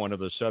Harder. One of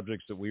the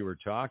subjects that we were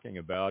talking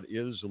about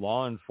is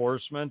law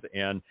enforcement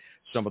and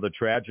some of the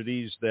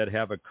tragedies that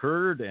have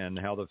occurred and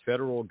how the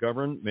federal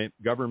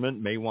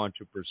government may want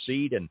to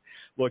proceed. And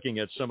looking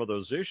at some of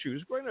those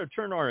issues, we're going to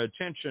turn our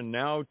attention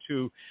now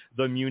to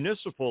the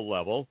municipal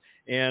level.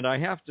 And I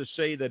have to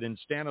say that in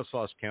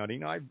Stanislaus County,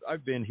 now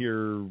I've been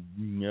here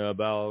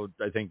about,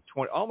 I think,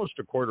 almost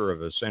a quarter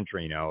of a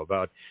century now,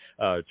 about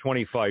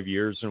 25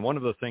 years. And one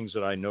of the things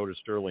that I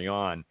noticed early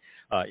on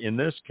in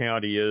this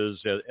county is,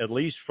 at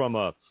least from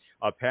a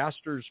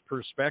pastor's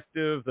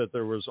perspective, that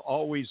there was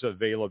always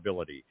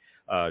availability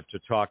to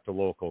talk to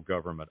local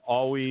government,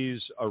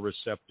 always a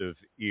receptive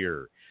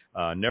ear,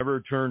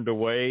 never turned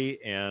away,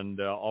 and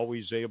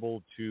always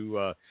able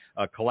to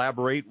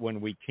collaborate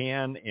when we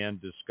can and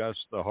discuss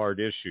the hard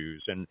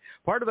issues. And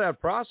part of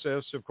that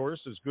process, of course,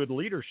 is good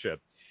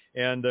leadership.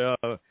 And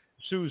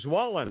Sue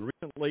Zwahlen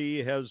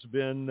recently has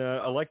been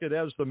elected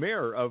as the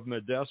mayor of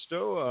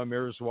Modesto.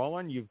 Mayor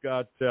Zwahlen, you've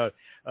got a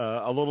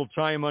little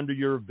time under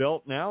your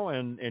belt now,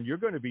 and you're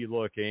going to be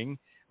looking,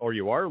 or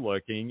you are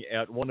looking,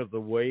 at one of the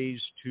ways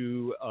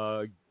to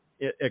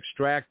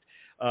extract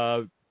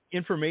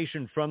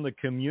information from the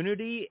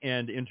community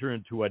and enter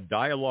into a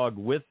dialogue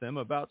with them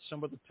about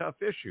some of the tough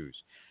issues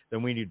that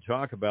we need to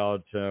talk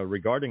about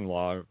regarding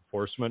law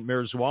enforcement.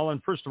 Mayor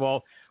Zwahlen, first of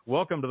all,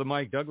 welcome to the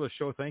Mike Douglas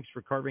Show. Thanks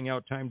for carving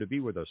out time to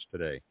be with us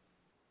today.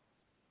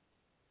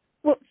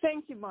 Well,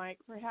 thank you, Mike,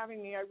 for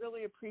having me. I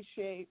really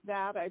appreciate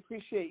that. I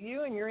appreciate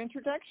you, and your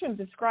introduction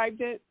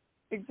described it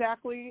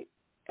exactly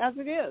as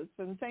it is,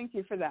 and thank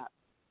you for that.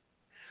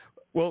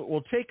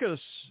 Well, take us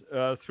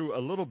through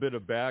a little bit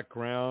of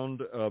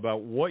background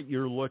about what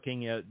you're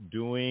looking at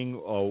doing,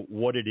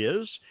 what it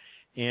is,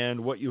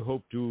 and what you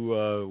hope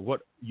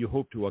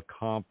to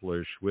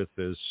accomplish with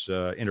this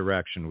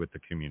interaction with the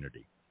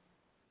community.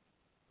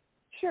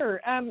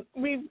 Sure.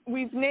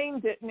 We've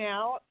named it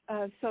now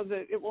so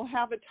that it will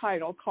have a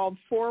title called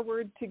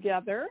Forward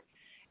Together.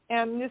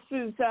 And this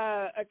is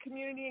a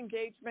community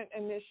engagement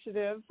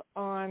initiative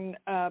on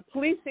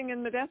policing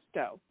in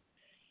Modesto.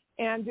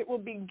 And it will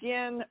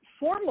begin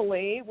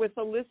formally with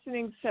a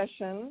listening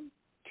session,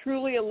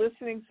 truly a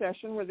listening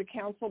session where the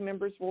council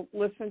members will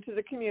listen to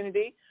the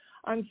community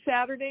on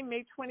Saturday,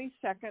 May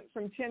 22nd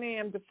from 10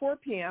 a.m. to 4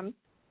 p.m.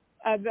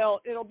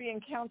 It'll be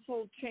in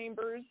council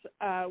chambers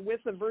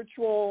with a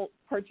virtual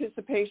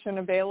participation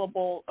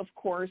available, of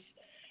course.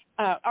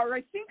 Or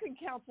I think in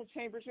council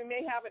chambers, we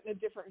may have it in a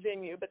different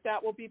venue, but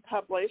that will be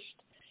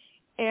published.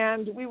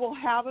 And we will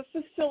have a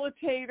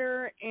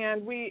facilitator,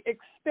 and we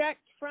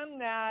expect from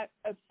that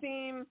a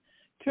theme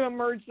to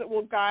emerge that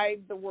will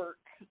guide the work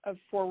of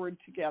Forward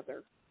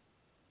Together.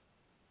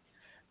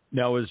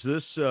 Now, is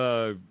this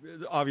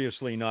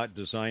obviously not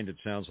designed, it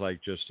sounds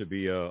like, just to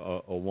be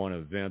a one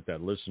event,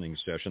 that listening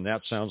session?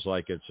 That sounds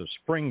like it's a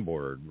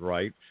springboard,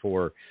 right,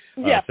 for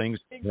yes, things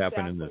exactly. to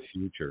happen in the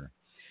future.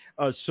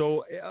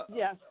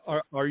 Yes.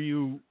 Are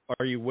you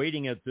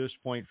waiting at this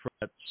point for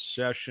that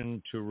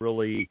session to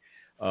really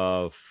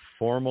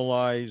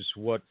formalize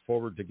what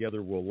Forward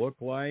Together will look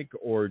like,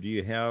 or do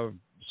you have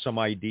some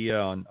idea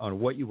on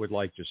what you would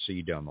like to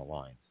see down the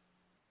line?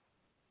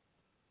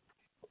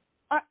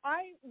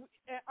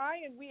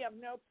 I and we have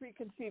no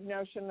preconceived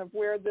notion of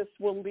where this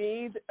will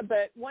lead,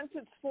 but once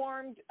it's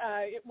formed,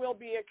 it will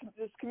be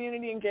this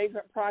community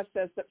engagement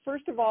process that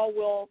first of all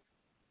will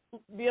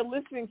be a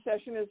listening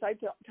session, as I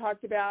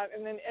talked about,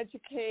 and then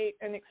educate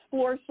and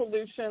explore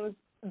solutions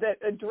that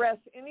address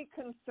any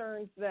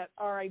concerns that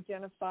are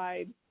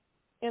identified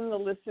in the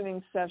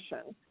listening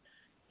session.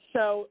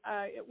 So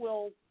it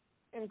will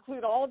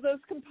include all of those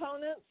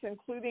components,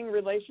 including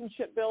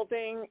relationship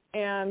building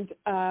and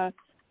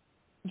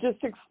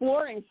just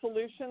exploring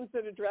solutions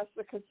that address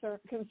the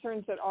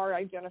concerns that are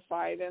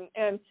identified.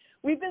 And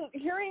we've been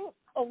hearing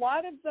a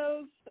lot of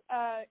those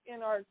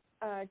in our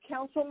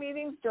council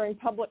meetings during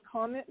public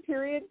comment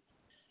period.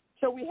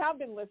 So we have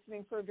been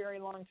listening for a very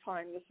long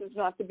time. This is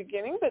not the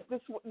beginning, but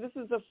this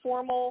is a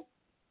formal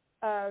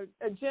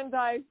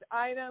agendized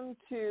item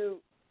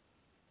to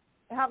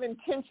have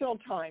intentional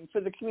time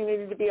for the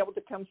community to be able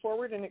to come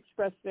forward and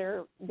express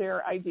their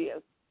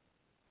ideas.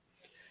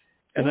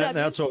 And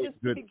that's always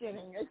just good. The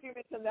beginning. As you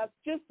mentioned, that's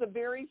just the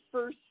very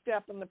first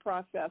step in the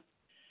process.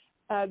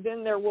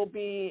 Then there will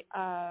be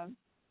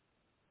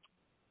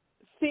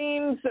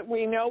themes that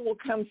we know will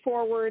come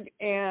forward,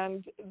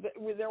 and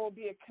there will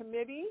be a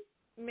committee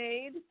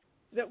made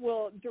that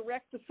will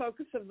direct the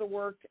focus of the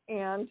work,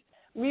 and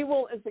we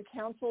will, as a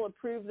council,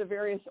 approve the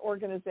various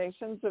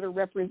organizations that are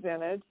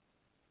represented.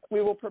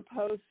 We will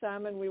propose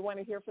some, and we want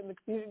to hear from the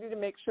community to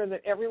make sure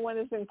that everyone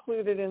is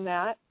included in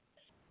that.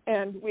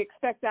 And we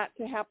expect that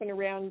to happen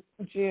around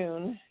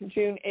June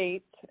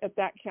 8th at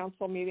that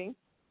council meeting.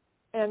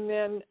 And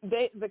then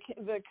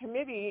the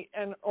committee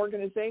and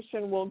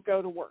organization will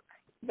go to work.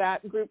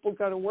 That group will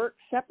go to work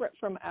separate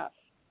from us.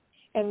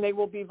 And they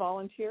will be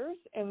volunteers,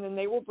 and then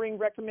they will bring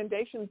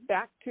recommendations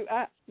back to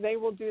us. They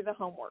will do the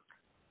homework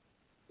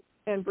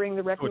and bring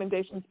the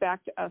recommendations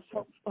back to us,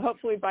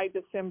 hopefully by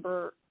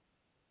December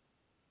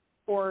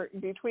or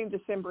between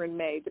December and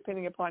May,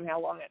 depending upon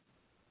how long it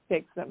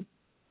takes them.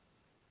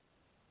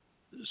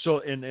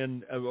 So,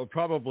 and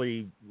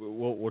probably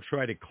we'll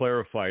try to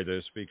clarify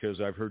this because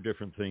I've heard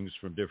different things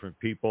from different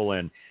people,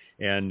 and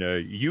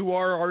you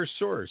are our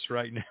source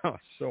right now.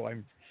 So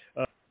I'm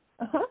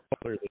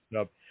clear this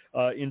up.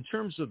 In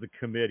terms of the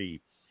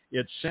committee,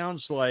 it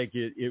sounds like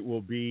it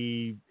will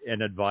be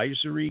an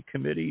advisory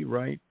committee,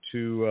 right,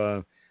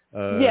 to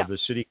the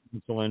city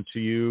council and to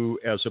you,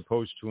 as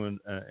opposed to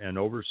an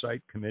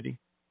oversight committee?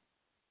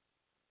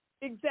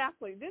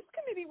 Exactly. This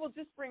committee will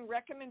just bring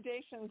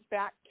recommendations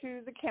back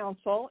to the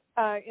council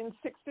in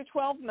 6 to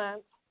 12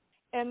 months,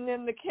 and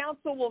then the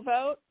council will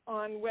vote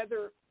on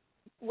whether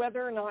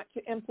or not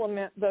to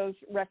implement those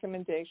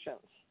recommendations.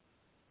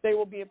 They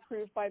will be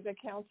approved by the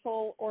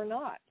council or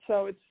not.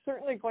 So it's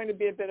certainly going to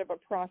be a bit of a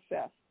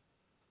process.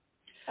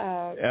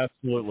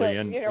 Absolutely.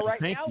 And right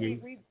thank now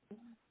you.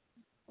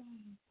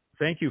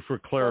 Thank you for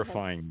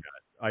clarifying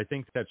that. I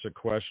think that's a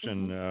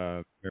question,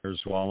 Mayor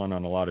Zwahlen,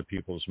 on a lot of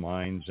people's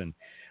minds, and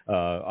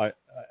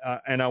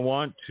I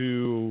want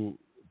to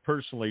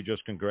personally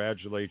just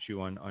congratulate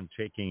you on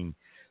taking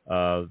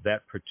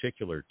that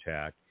particular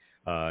tack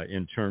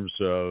in terms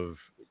of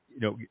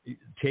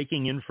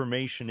taking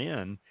information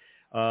in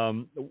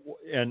as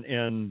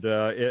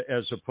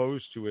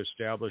opposed to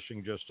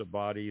establishing just a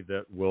body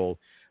that will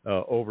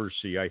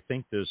oversee. I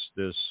think this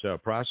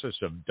process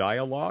of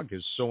dialogue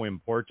is so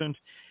important.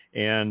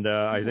 And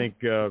I think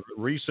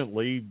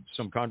recently,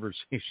 some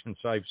conversations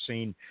I've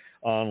seen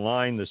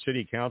online, the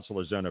city council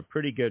has done a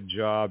pretty good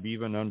job,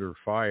 even under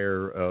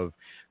fire, of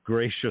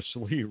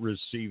graciously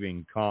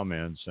receiving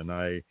comments. And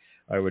I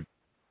would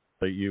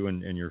thank you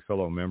and your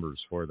fellow members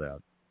for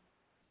that.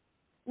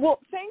 Well,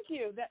 thank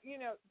you. That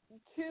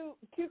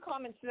two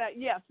comments to that.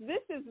 Yes,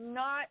 this is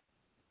not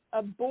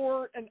a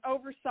board, an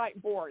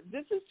oversight board.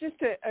 This is just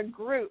a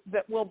group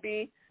that will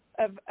be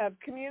of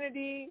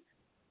community,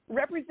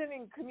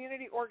 representing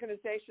community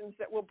organizations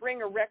that will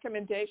bring a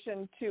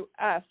recommendation to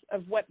us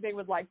of what they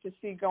would like to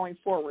see going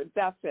forward.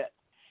 That's it.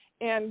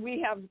 And we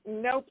have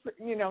no,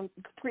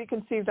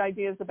 preconceived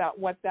ideas about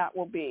what that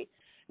will be.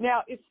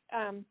 Now,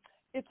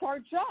 it's our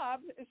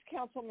job as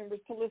council members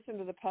to listen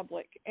to the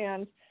public,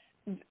 and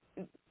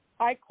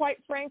I quite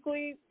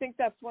frankly think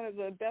that's one of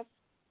the best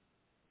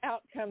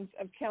outcomes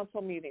of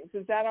council meetings,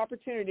 is that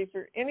opportunity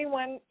for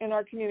anyone in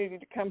our community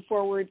to come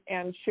forward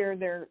and share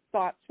their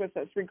thoughts with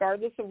us,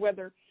 regardless of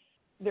whether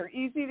they're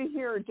easy to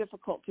hear or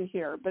difficult to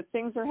hear. But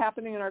things are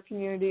happening in our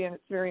community, and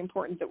it's very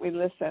important that we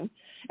listen.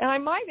 And I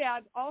might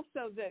add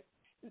also that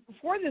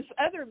for this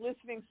other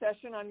listening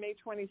session on May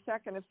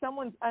 22nd, if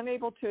someone's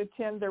unable to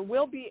attend, there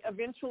will be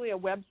eventually a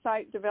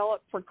website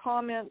developed for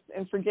comments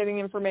and for getting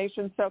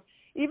information. So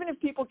even if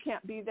people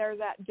can't be there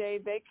that day,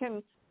 they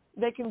can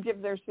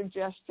give their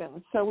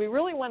suggestions. So we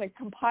really want to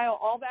compile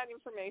all that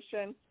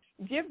information,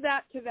 give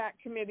that to that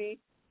committee.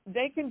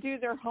 They can do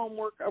their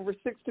homework over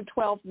 6 to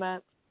 12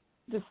 months,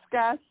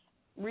 discuss,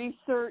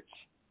 research,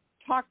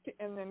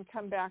 and then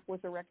come back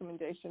with a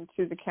recommendation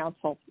to the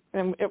council.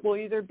 And it will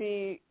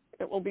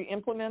be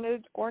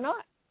implemented or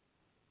not,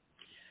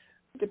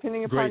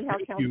 depending upon how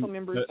council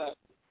members vote.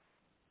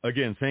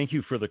 Again, thank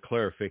you for the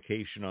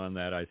clarification on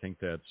that. I think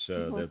that's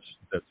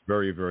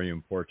very, very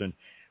important.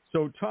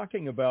 So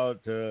talking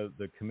about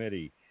the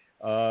committee,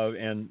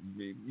 and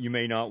you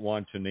may not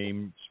want to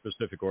name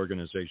specific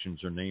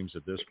organizations or names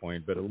at this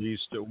point, but at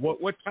least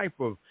what type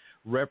of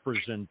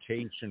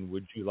representation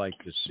would you like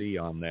to see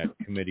on that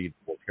committee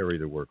that will carry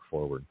the work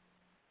forward?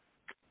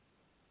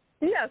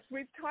 Yes,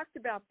 we've talked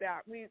about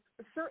that. We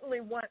certainly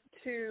want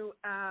to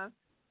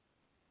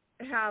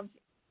have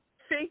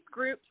faith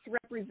groups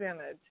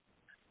represented,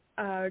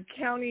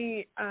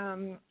 county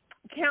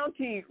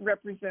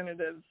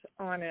representatives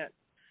on it,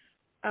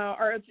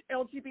 our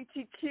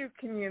LGBTQ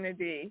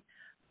community,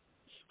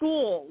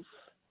 schools.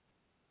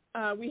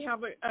 We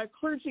have a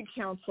clergy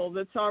council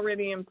that's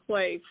already in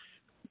place.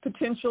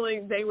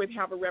 Potentially, they would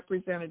have a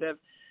representative.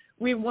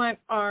 We want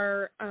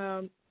our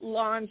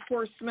law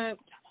enforcement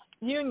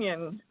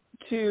union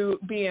to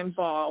be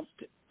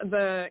involved,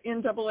 the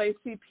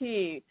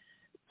NAACP,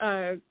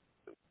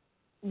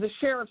 the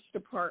Sheriff's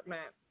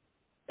Department,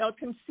 El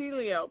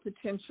Concilio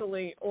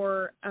potentially,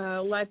 or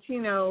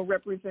Latino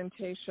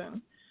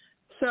representation.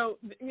 So,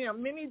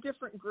 many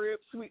different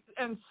groups,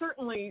 and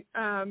certainly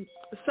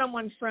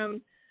someone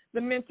from the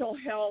mental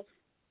health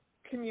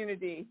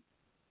community,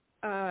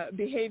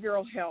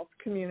 behavioral health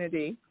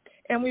community,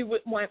 and we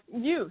would want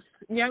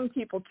young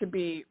people to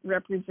be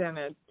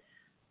represented.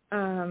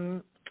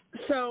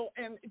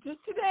 And just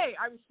today,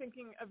 I was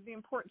thinking of the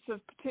importance of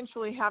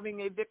potentially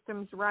having a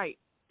victims' rights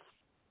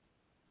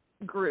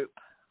group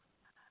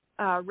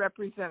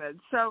represented.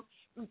 So,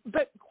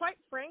 but quite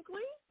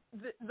frankly,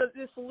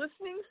 this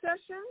listening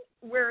session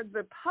where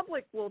the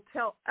public will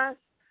tell us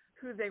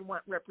who they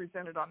want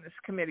represented on this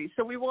committee.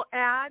 So we will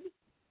add,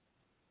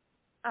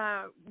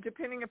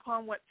 depending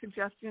upon what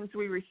suggestions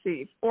we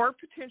receive, or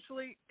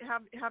potentially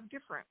have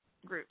different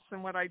groups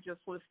than what I just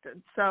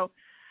listed. So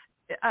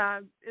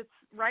it's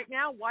right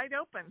now wide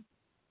open.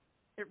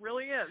 It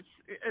really is.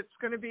 It's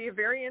going to be a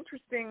very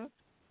interesting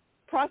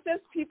process.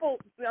 People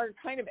are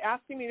kind of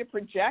asking me to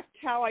project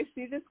how I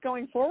see this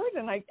going forward,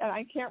 and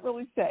I can't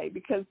really say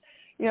because,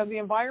 the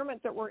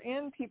environment that we're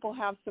in, people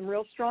have some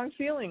real strong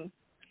feelings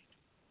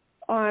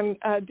on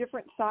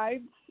different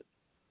sides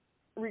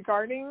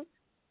regarding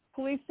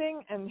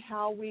policing and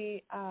how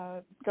we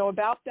go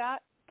about that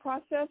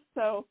process.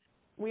 So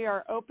we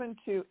are open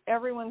to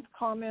everyone's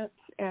comments,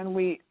 and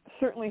we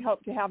certainly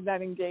hope to have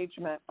that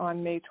engagement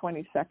on May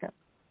 22nd.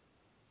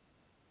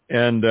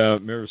 And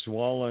Mayor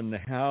Zwahlen,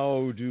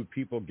 how do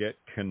people get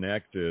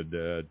connected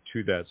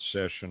to that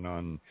session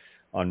on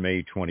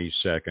May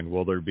 22nd?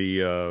 Will there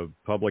be a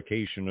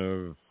publication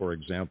of, for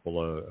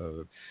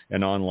example,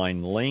 an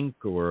online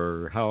link,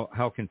 or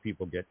how can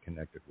people get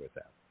connected with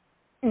that?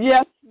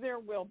 Yes, there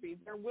will be.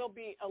 There will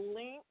be a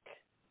link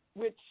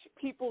which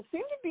people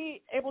seem to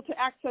be able to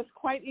access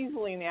quite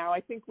easily now.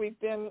 I think we've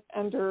been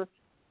under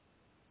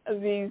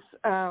these,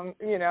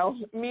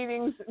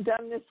 meetings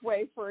done this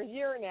way for a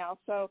year now.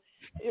 So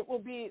there will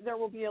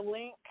be a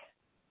link.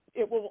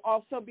 It will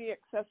also be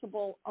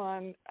accessible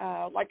on,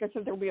 like I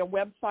said, there will be a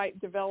website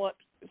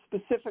developed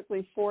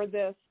specifically for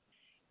this,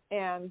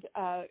 and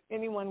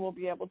anyone will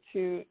be able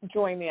to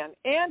join in.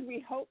 And we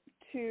hope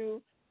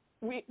to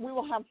we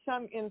will have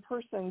some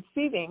in-person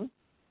seating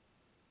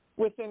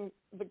within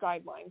the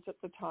guidelines at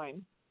the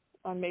time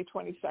on May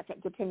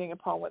 22nd, depending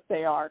upon what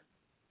they are.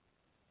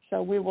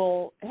 So we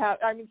will have,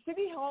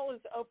 City Hall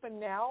is open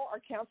now. Our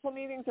council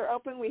meetings are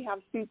open. We have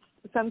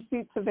some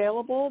seats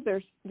available.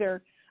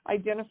 They're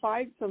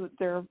identified so that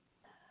they're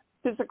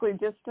physically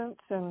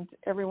distanced and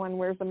everyone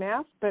wears a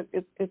mask, but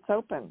it's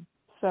open.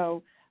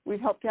 So we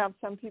hope to have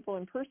some people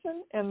in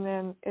person and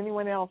then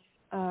anyone else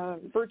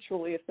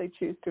virtually if they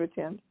choose to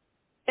attend.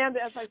 And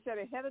as I said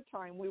ahead of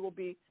time, we will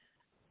be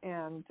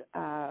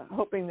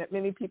hoping that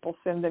many people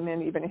send them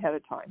in even ahead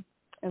of time.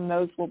 And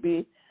those will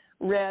be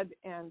read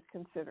and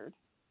considered.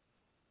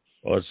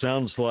 Well, it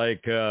sounds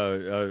like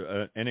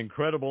an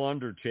incredible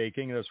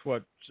undertaking. That's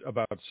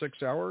about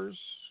 6 hours,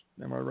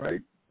 am I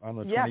right, on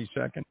the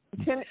 22nd?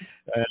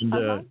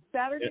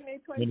 Saturday, May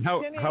 22nd,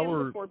 10 a.m.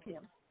 to 4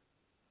 p.m.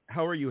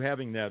 How are you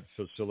having that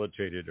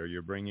facilitated? Are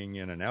you bringing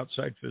in an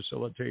outside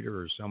facilitator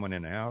or someone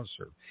in-house?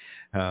 Or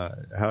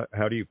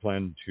how do you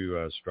plan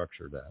to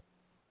structure that?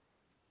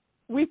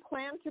 We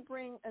plan to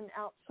bring an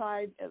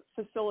outside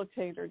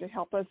facilitator to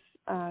help us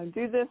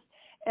do this,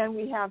 and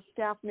we have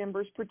staff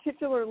members,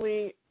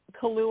 particularly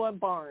Kalua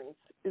Barnes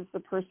is the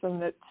person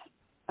that's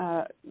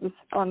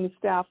on the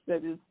staff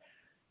that is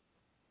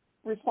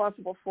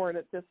responsible for it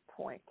at this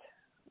point.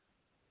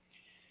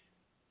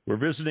 We're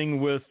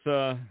visiting with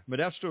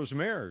Modesto's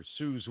Mayor,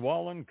 Sue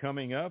Zwahlen,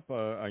 coming up,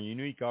 a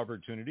unique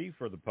opportunity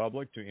for the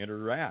public to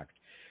interact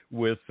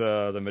with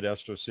the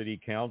Modesto City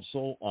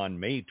Council on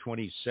May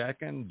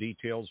 22nd.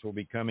 Details will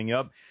be coming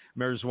up.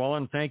 Mayor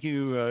Zwahlen, thank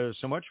you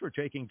so much for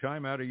taking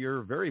time out of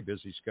your very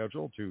busy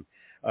schedule to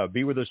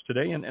be with us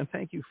today, and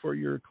thank you for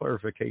your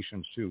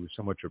clarifications, too.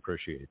 So much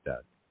appreciate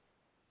that.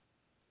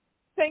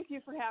 Thank you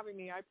for having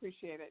me. I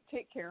appreciate it.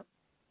 Take care.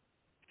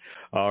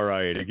 All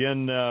right.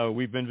 Again,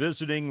 we've been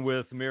visiting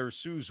with Mayor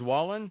Sue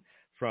Zwahlen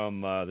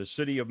from the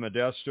city of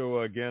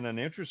Modesto. Again, an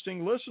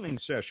interesting listening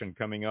session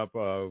coming up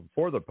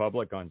for the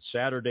public on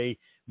Saturday,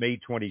 May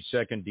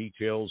 22nd.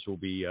 Details will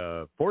be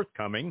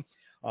forthcoming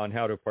on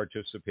how to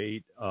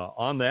participate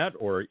on that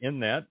or in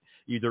that,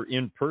 either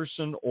in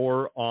person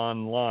or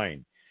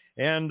online.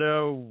 And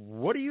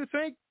what do you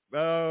think?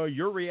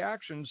 Your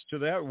reactions to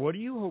that. What do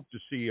you hope to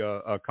see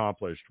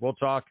accomplished? We'll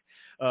talk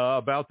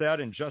about that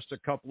in just a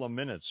couple of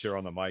minutes here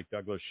on the Mike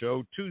Douglas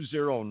Show.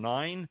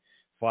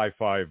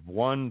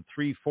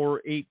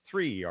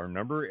 209-551-3483. Our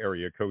number,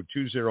 area code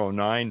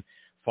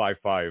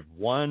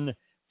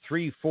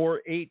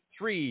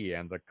 209-551-3483.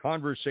 And the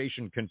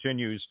conversation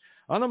continues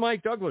on the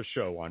Mike Douglas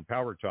Show on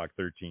Power Talk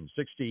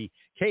 1360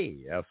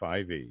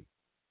 KFIV.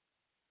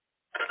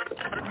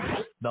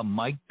 The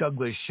Mike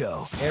Douglas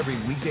Show, every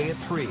weekday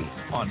at 3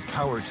 on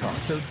Power Talk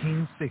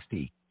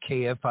 1360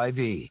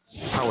 KFIV.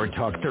 Power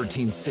Talk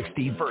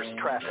 1360 verse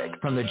traffic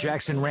from the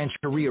Jackson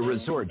Rancheria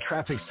Resort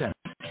Traffic Center.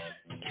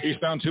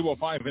 Eastbound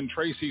 205 in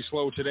Tracy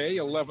slow today,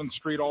 11th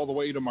Street all the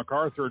way to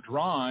MacArthur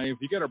Drive.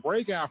 You get a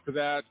break after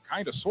that,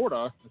 kind of, sort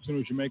of. As soon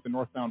as you make the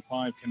northbound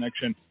 5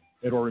 connection,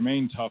 it'll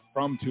remain tough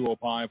from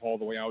 205 all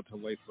the way out to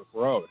Lathrop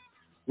Road.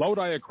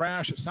 Lodi, a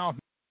crash at South.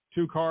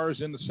 2 cars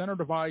in the center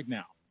divide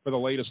now. For the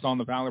latest on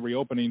the Valley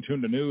reopening,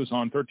 tune to news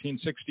on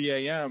 1360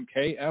 AM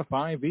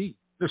KFIV.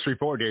 This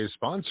report is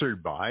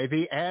sponsored by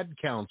the Ad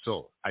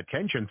Council.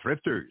 Attention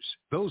thrifters.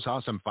 Those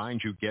awesome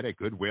finds you get at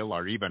Goodwill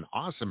are even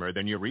awesomer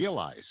than you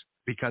realize.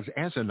 Because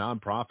as a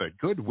nonprofit,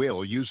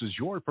 Goodwill uses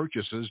your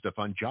purchases to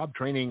fund job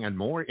training and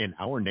more in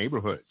our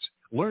neighborhoods.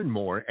 Learn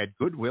more at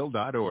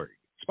goodwill.org.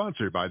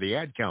 Sponsored by the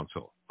Ad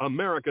Council.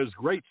 America's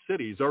great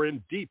cities are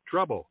in deep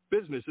trouble.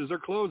 Businesses are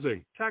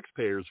closing,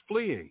 taxpayers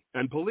fleeing,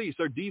 and police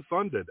are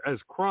defunded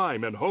as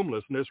crime and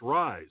homelessness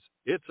rise.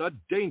 It's a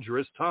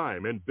dangerous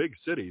time in big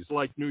cities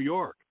like New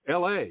York,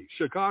 L.A.,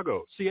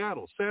 Chicago,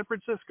 Seattle, San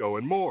Francisco,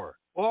 and more.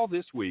 All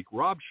this week,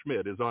 Rob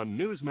Schmidt is on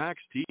Newsmax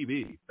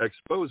TV,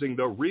 exposing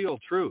the real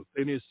truth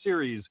in his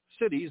series,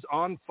 Cities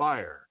on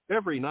Fire.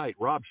 Every night,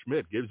 Rob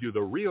Schmidt gives you the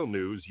real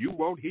news you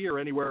won't hear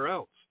anywhere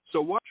else. So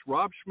watch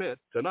Rob Schmidt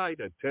tonight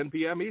at 10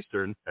 p.m.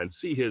 Eastern and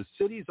see his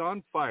Cities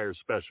on Fire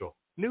special.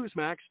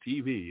 Newsmax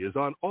TV is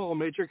on all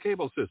major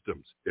cable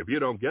systems. If you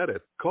don't get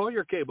it, call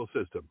your cable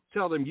system.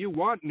 Tell them you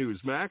want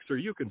Newsmax or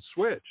you can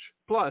switch.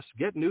 Plus,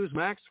 get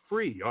Newsmax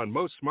free on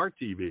most smart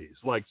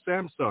TVs like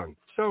Samsung,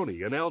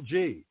 Sony, and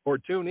LG. Or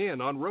tune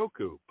in on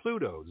Roku,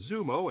 Pluto,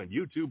 Zumo, and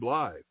YouTube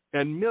Live.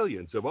 And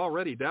millions have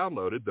already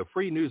downloaded the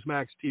free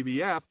Newsmax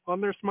TV app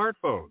on their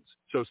smartphones.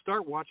 So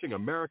start watching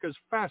America's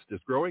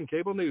fastest growing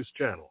cable news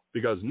channel,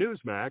 because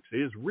Newsmax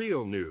is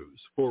real news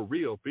for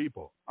real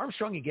people.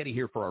 Armstrong and Getty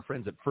here for our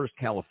friends at First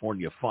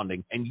California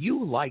Funding, and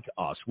you, like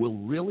us, will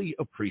really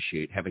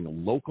appreciate having a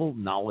local,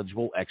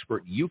 knowledgeable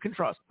expert you can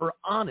trust for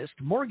honest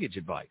mortgage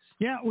advice.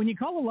 Yeah, when you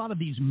call a lot of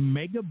these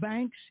mega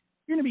banks,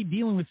 you're going to be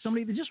dealing with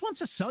somebody that just wants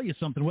to sell you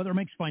something, whether it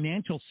makes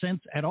financial sense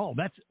at all.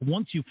 That's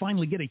once you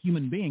finally get a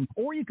human being.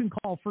 Or you can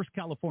call First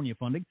California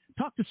Funding,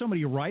 talk to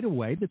somebody right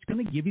away that's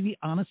going to give you the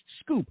honest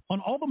scoop on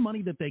all the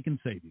money that they can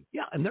save you.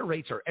 Yeah, and their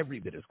rates are every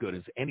bit as good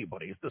as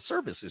anybody's. The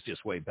service is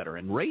just way better.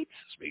 And rates,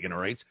 speaking of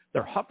rates,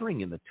 they're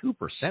hovering in the 2%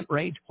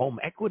 range. Home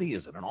equity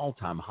is at an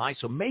all-time high.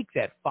 So make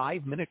that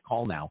 5-minute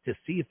call now to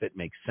see if it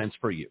makes sense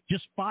for you.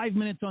 Just 5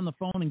 minutes on the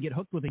phone and get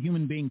hooked with a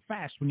human being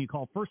fast when you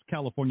call First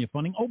California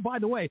Funding. Oh, by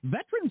the way,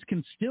 veterans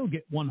can still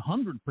get 100%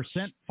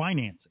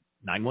 financing.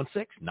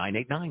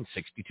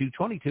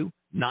 916-989-6222,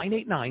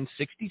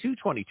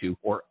 989-6222,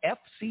 or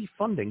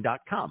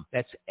fcfunding.com.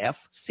 That's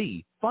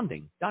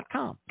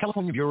fcfunding.com.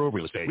 California Bureau of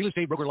Real Estate. Real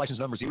estate broker license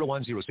number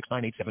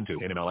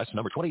 0106982. NMLS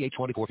number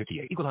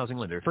 282458. Equal housing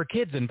lender. For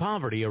kids in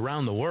poverty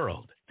around the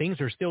world, things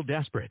are still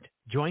desperate.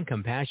 Join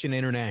Compassion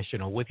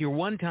International with your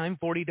one-time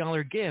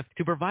 $40 gift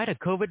to provide a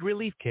COVID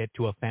relief kit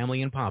to a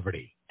family in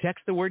poverty.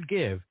 Text the word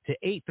GIVE to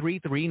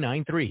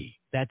 83393.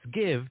 That's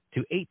GIVE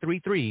to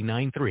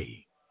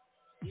 83393.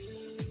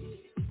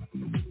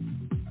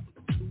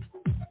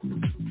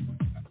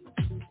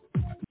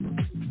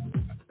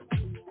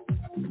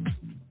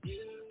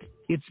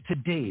 It's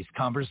today's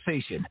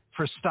conversation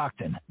for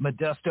Stockton,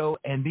 Modesto,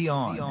 and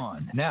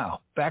beyond. Now,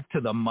 back to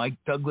the Mike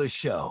Douglas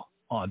Show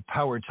on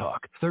Power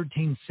Talk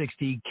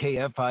 1360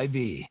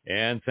 KFIV.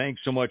 And thanks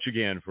so much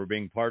again for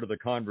being part of the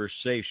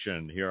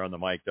conversation here on the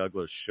Mike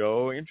Douglas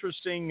Show.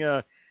 Interesting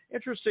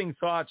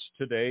thoughts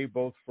today,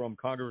 both from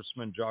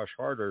Congressman Josh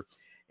Harder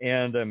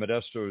and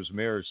Modesto's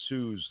Mayor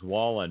Sue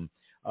Zwahlen.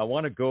 I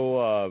want to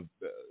go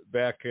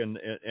back and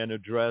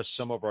address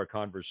some of our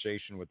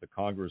conversation with the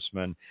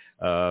congressman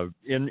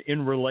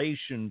in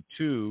relation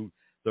to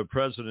the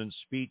president's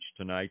speech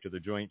tonight to the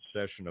joint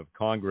session of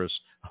Congress,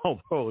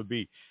 although it would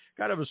be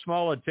kind of a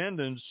small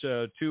attendance,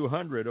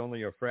 200,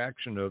 only a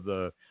fraction of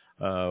the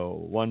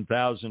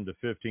 1,000 to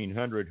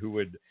 1,500 who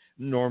would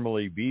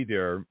normally be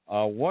there,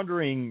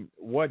 wondering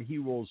what he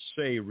will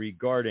say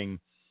regarding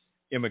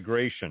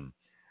immigration.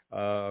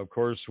 Of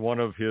course, one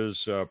of his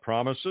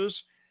promises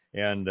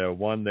and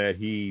one that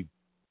he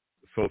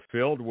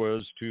fulfilled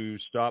was to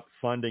stop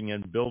funding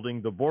and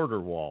building the border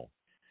wall.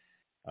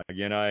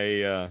 Again,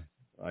 I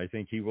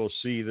think he will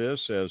see this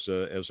as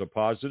a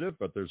positive,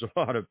 but there's a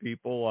lot of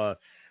people,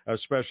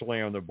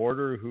 especially on the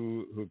border,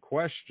 who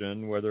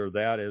question whether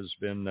that has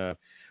been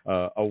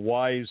a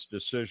wise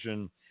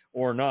decision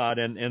or not.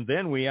 And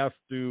then we have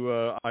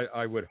to,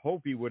 I would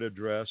hope he would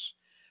address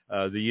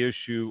the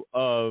issue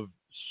of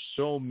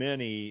so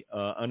many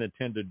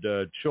unattended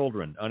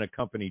children,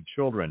 unaccompanied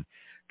children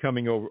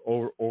coming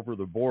over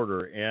the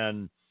border,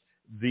 and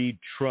the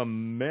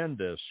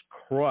tremendous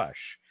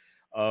crush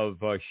of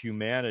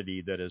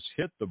humanity that has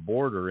hit the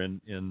border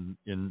in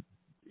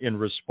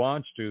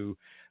response to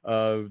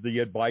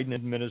the Biden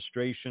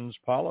administration's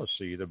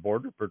policy. The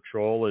Border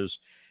Patrol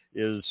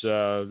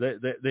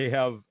they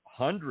have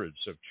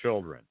hundreds of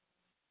children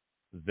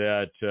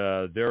that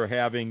they're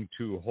having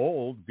to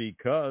hold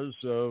because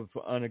of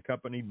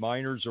unaccompanied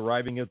minors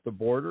arriving at the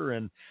border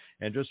and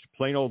just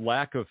plain old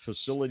lack of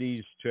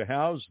facilities to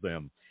house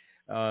them.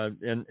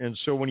 And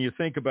so when you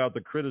think about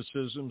the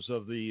criticisms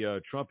of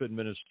the Trump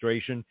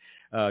administration,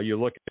 you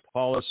look at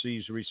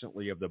policies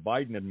recently of the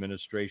Biden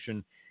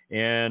administration,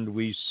 and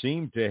we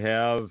seem to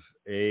have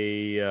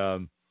a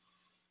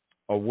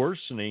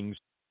worsening.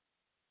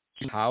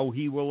 How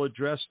he will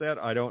address that,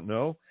 I don't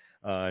know.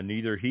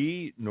 Neither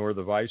he nor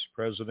the Vice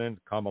President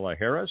Kamala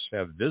Harris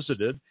have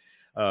visited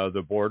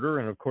the border,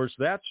 and of course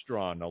that's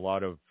drawn a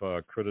lot of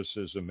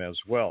criticism as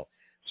well.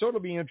 So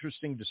it'll be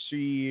interesting to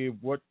see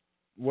what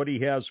he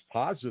has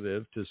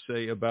positive to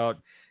say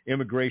about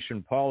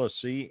immigration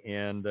policy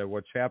and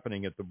what's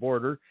happening at the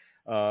border.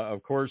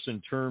 Of course,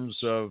 in terms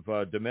of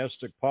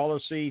domestic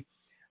policy,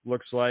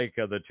 looks like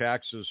the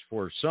taxes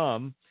for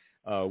some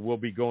will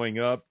be going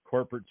up,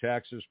 corporate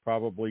taxes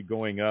probably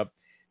going up,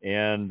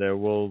 and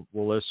we'll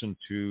listen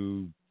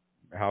to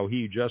how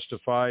he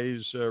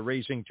justifies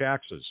raising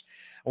taxes.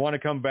 I want to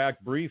come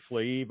back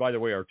briefly. By the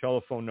way, our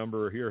telephone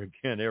number here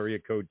again, area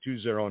code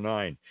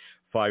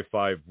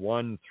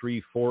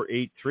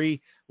 209-551-3483.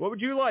 What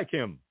would you like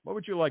the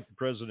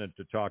president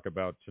to talk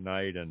about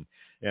tonight and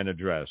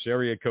address?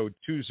 Area code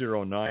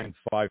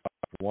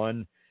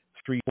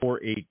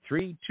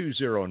 209-551-3483,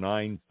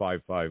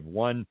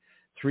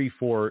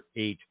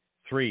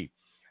 209-551-3483.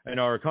 And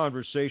our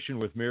conversation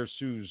with Mayor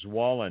Sue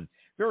Zwahlen,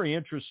 very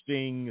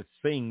interesting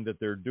thing that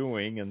they're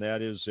doing, and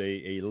that is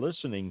a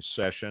listening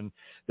session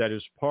that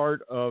is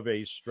part of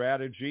a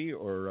strategy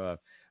or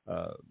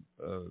a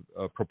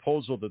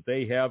proposal that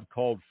they have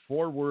called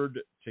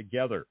Forward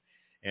Together.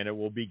 And it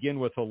will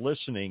begin with a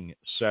listening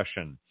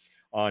session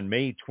on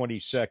May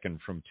 22nd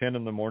from 10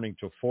 in the morning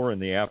to 4 in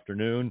the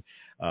afternoon.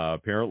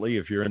 Apparently,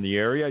 if you're in the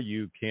area,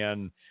 you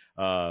can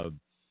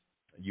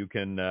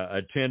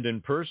attend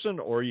in person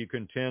or you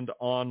can attend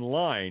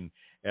online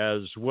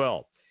as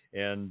well.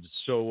 And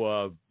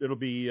so it'll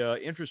be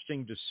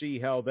interesting to see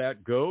how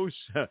that goes.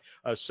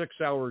 A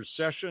 6-hour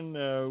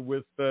session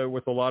with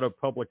a lot of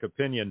public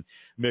opinion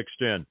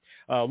mixed in.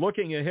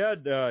 Looking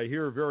ahead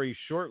here very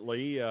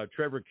shortly,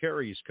 Trevor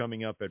Carey's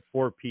coming up at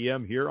 4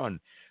 p.m. here on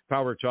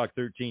Power Talk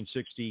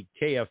 1360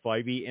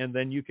 KFIV, and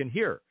then you can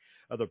hear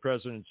the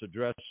President's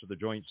address to the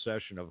joint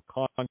session of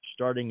Congress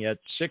starting at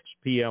 6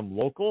 p.m.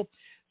 local,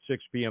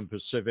 6 p.m.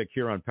 Pacific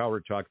here on Power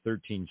Talk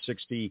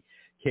 1360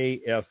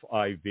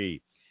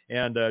 KFIV.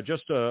 And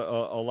just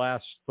a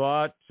last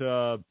thought,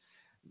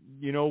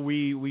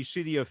 we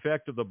see the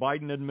effect of the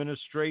Biden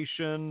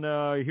administration.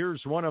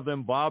 Here's one of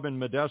them, Bob in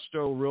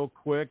Modesto, real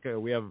quick.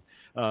 We have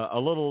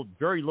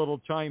very little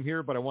time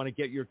here, but I want to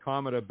get your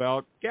comment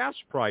about gas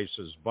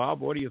prices.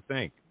 Bob, what do you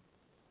think?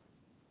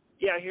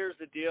 Yeah, here's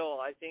the deal.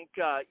 I think,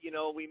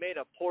 we made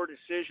a poor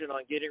decision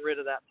on getting rid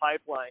of that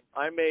pipeline.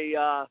 I'm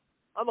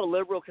a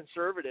liberal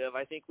conservative.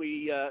 I think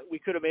we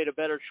could have made a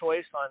better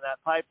choice on that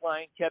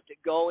pipeline, kept it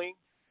going,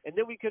 and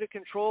then we could have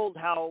controlled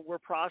how we're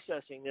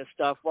processing this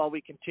stuff while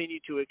we continue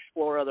to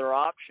explore other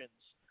options.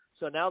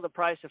 So now the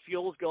price of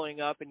fuel is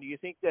going up, and do you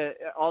think that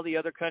all the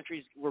other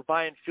countries we're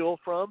buying fuel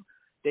from,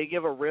 they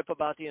give a rip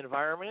about the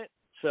environment?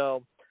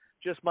 So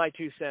just my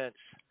 2 cents.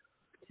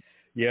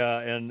 Yeah,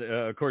 and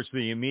of course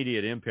the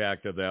immediate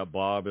impact of that,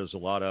 Bob, is a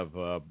lot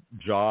of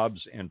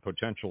jobs and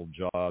potential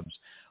jobs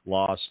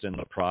lost in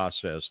the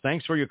process.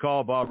 Thanks for your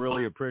call, Bob.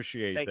 Really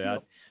appreciate that.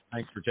 You.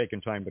 Thanks for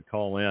taking time to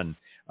call in.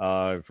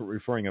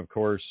 Referring, of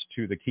course,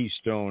 to the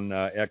Keystone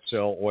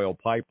XL oil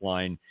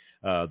pipeline,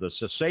 the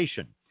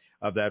cessation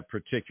of that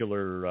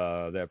particular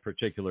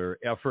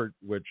effort,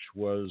 which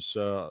was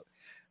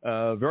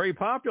very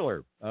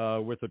popular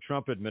with the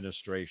Trump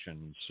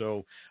administration.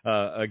 So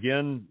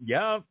again,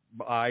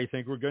 I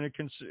think we're going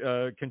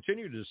to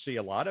continue to see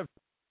a lot of,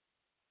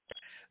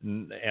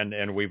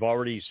 and we've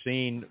already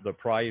seen the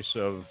price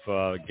of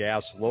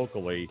gas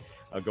locally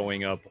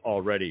going up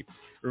already.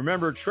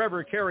 Remember,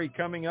 Trevor Carey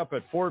coming up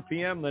at 4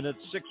 p.m. Then at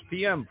 6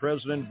 p.m.,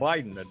 President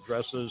Biden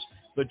addresses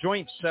the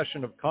joint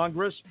session of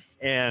Congress,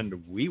 and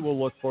we will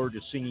look forward to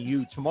seeing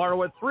you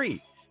tomorrow at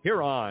 3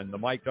 here on the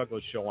Mike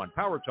Douglas Show on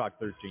Power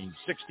Talk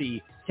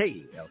 1360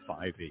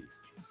 KFIV.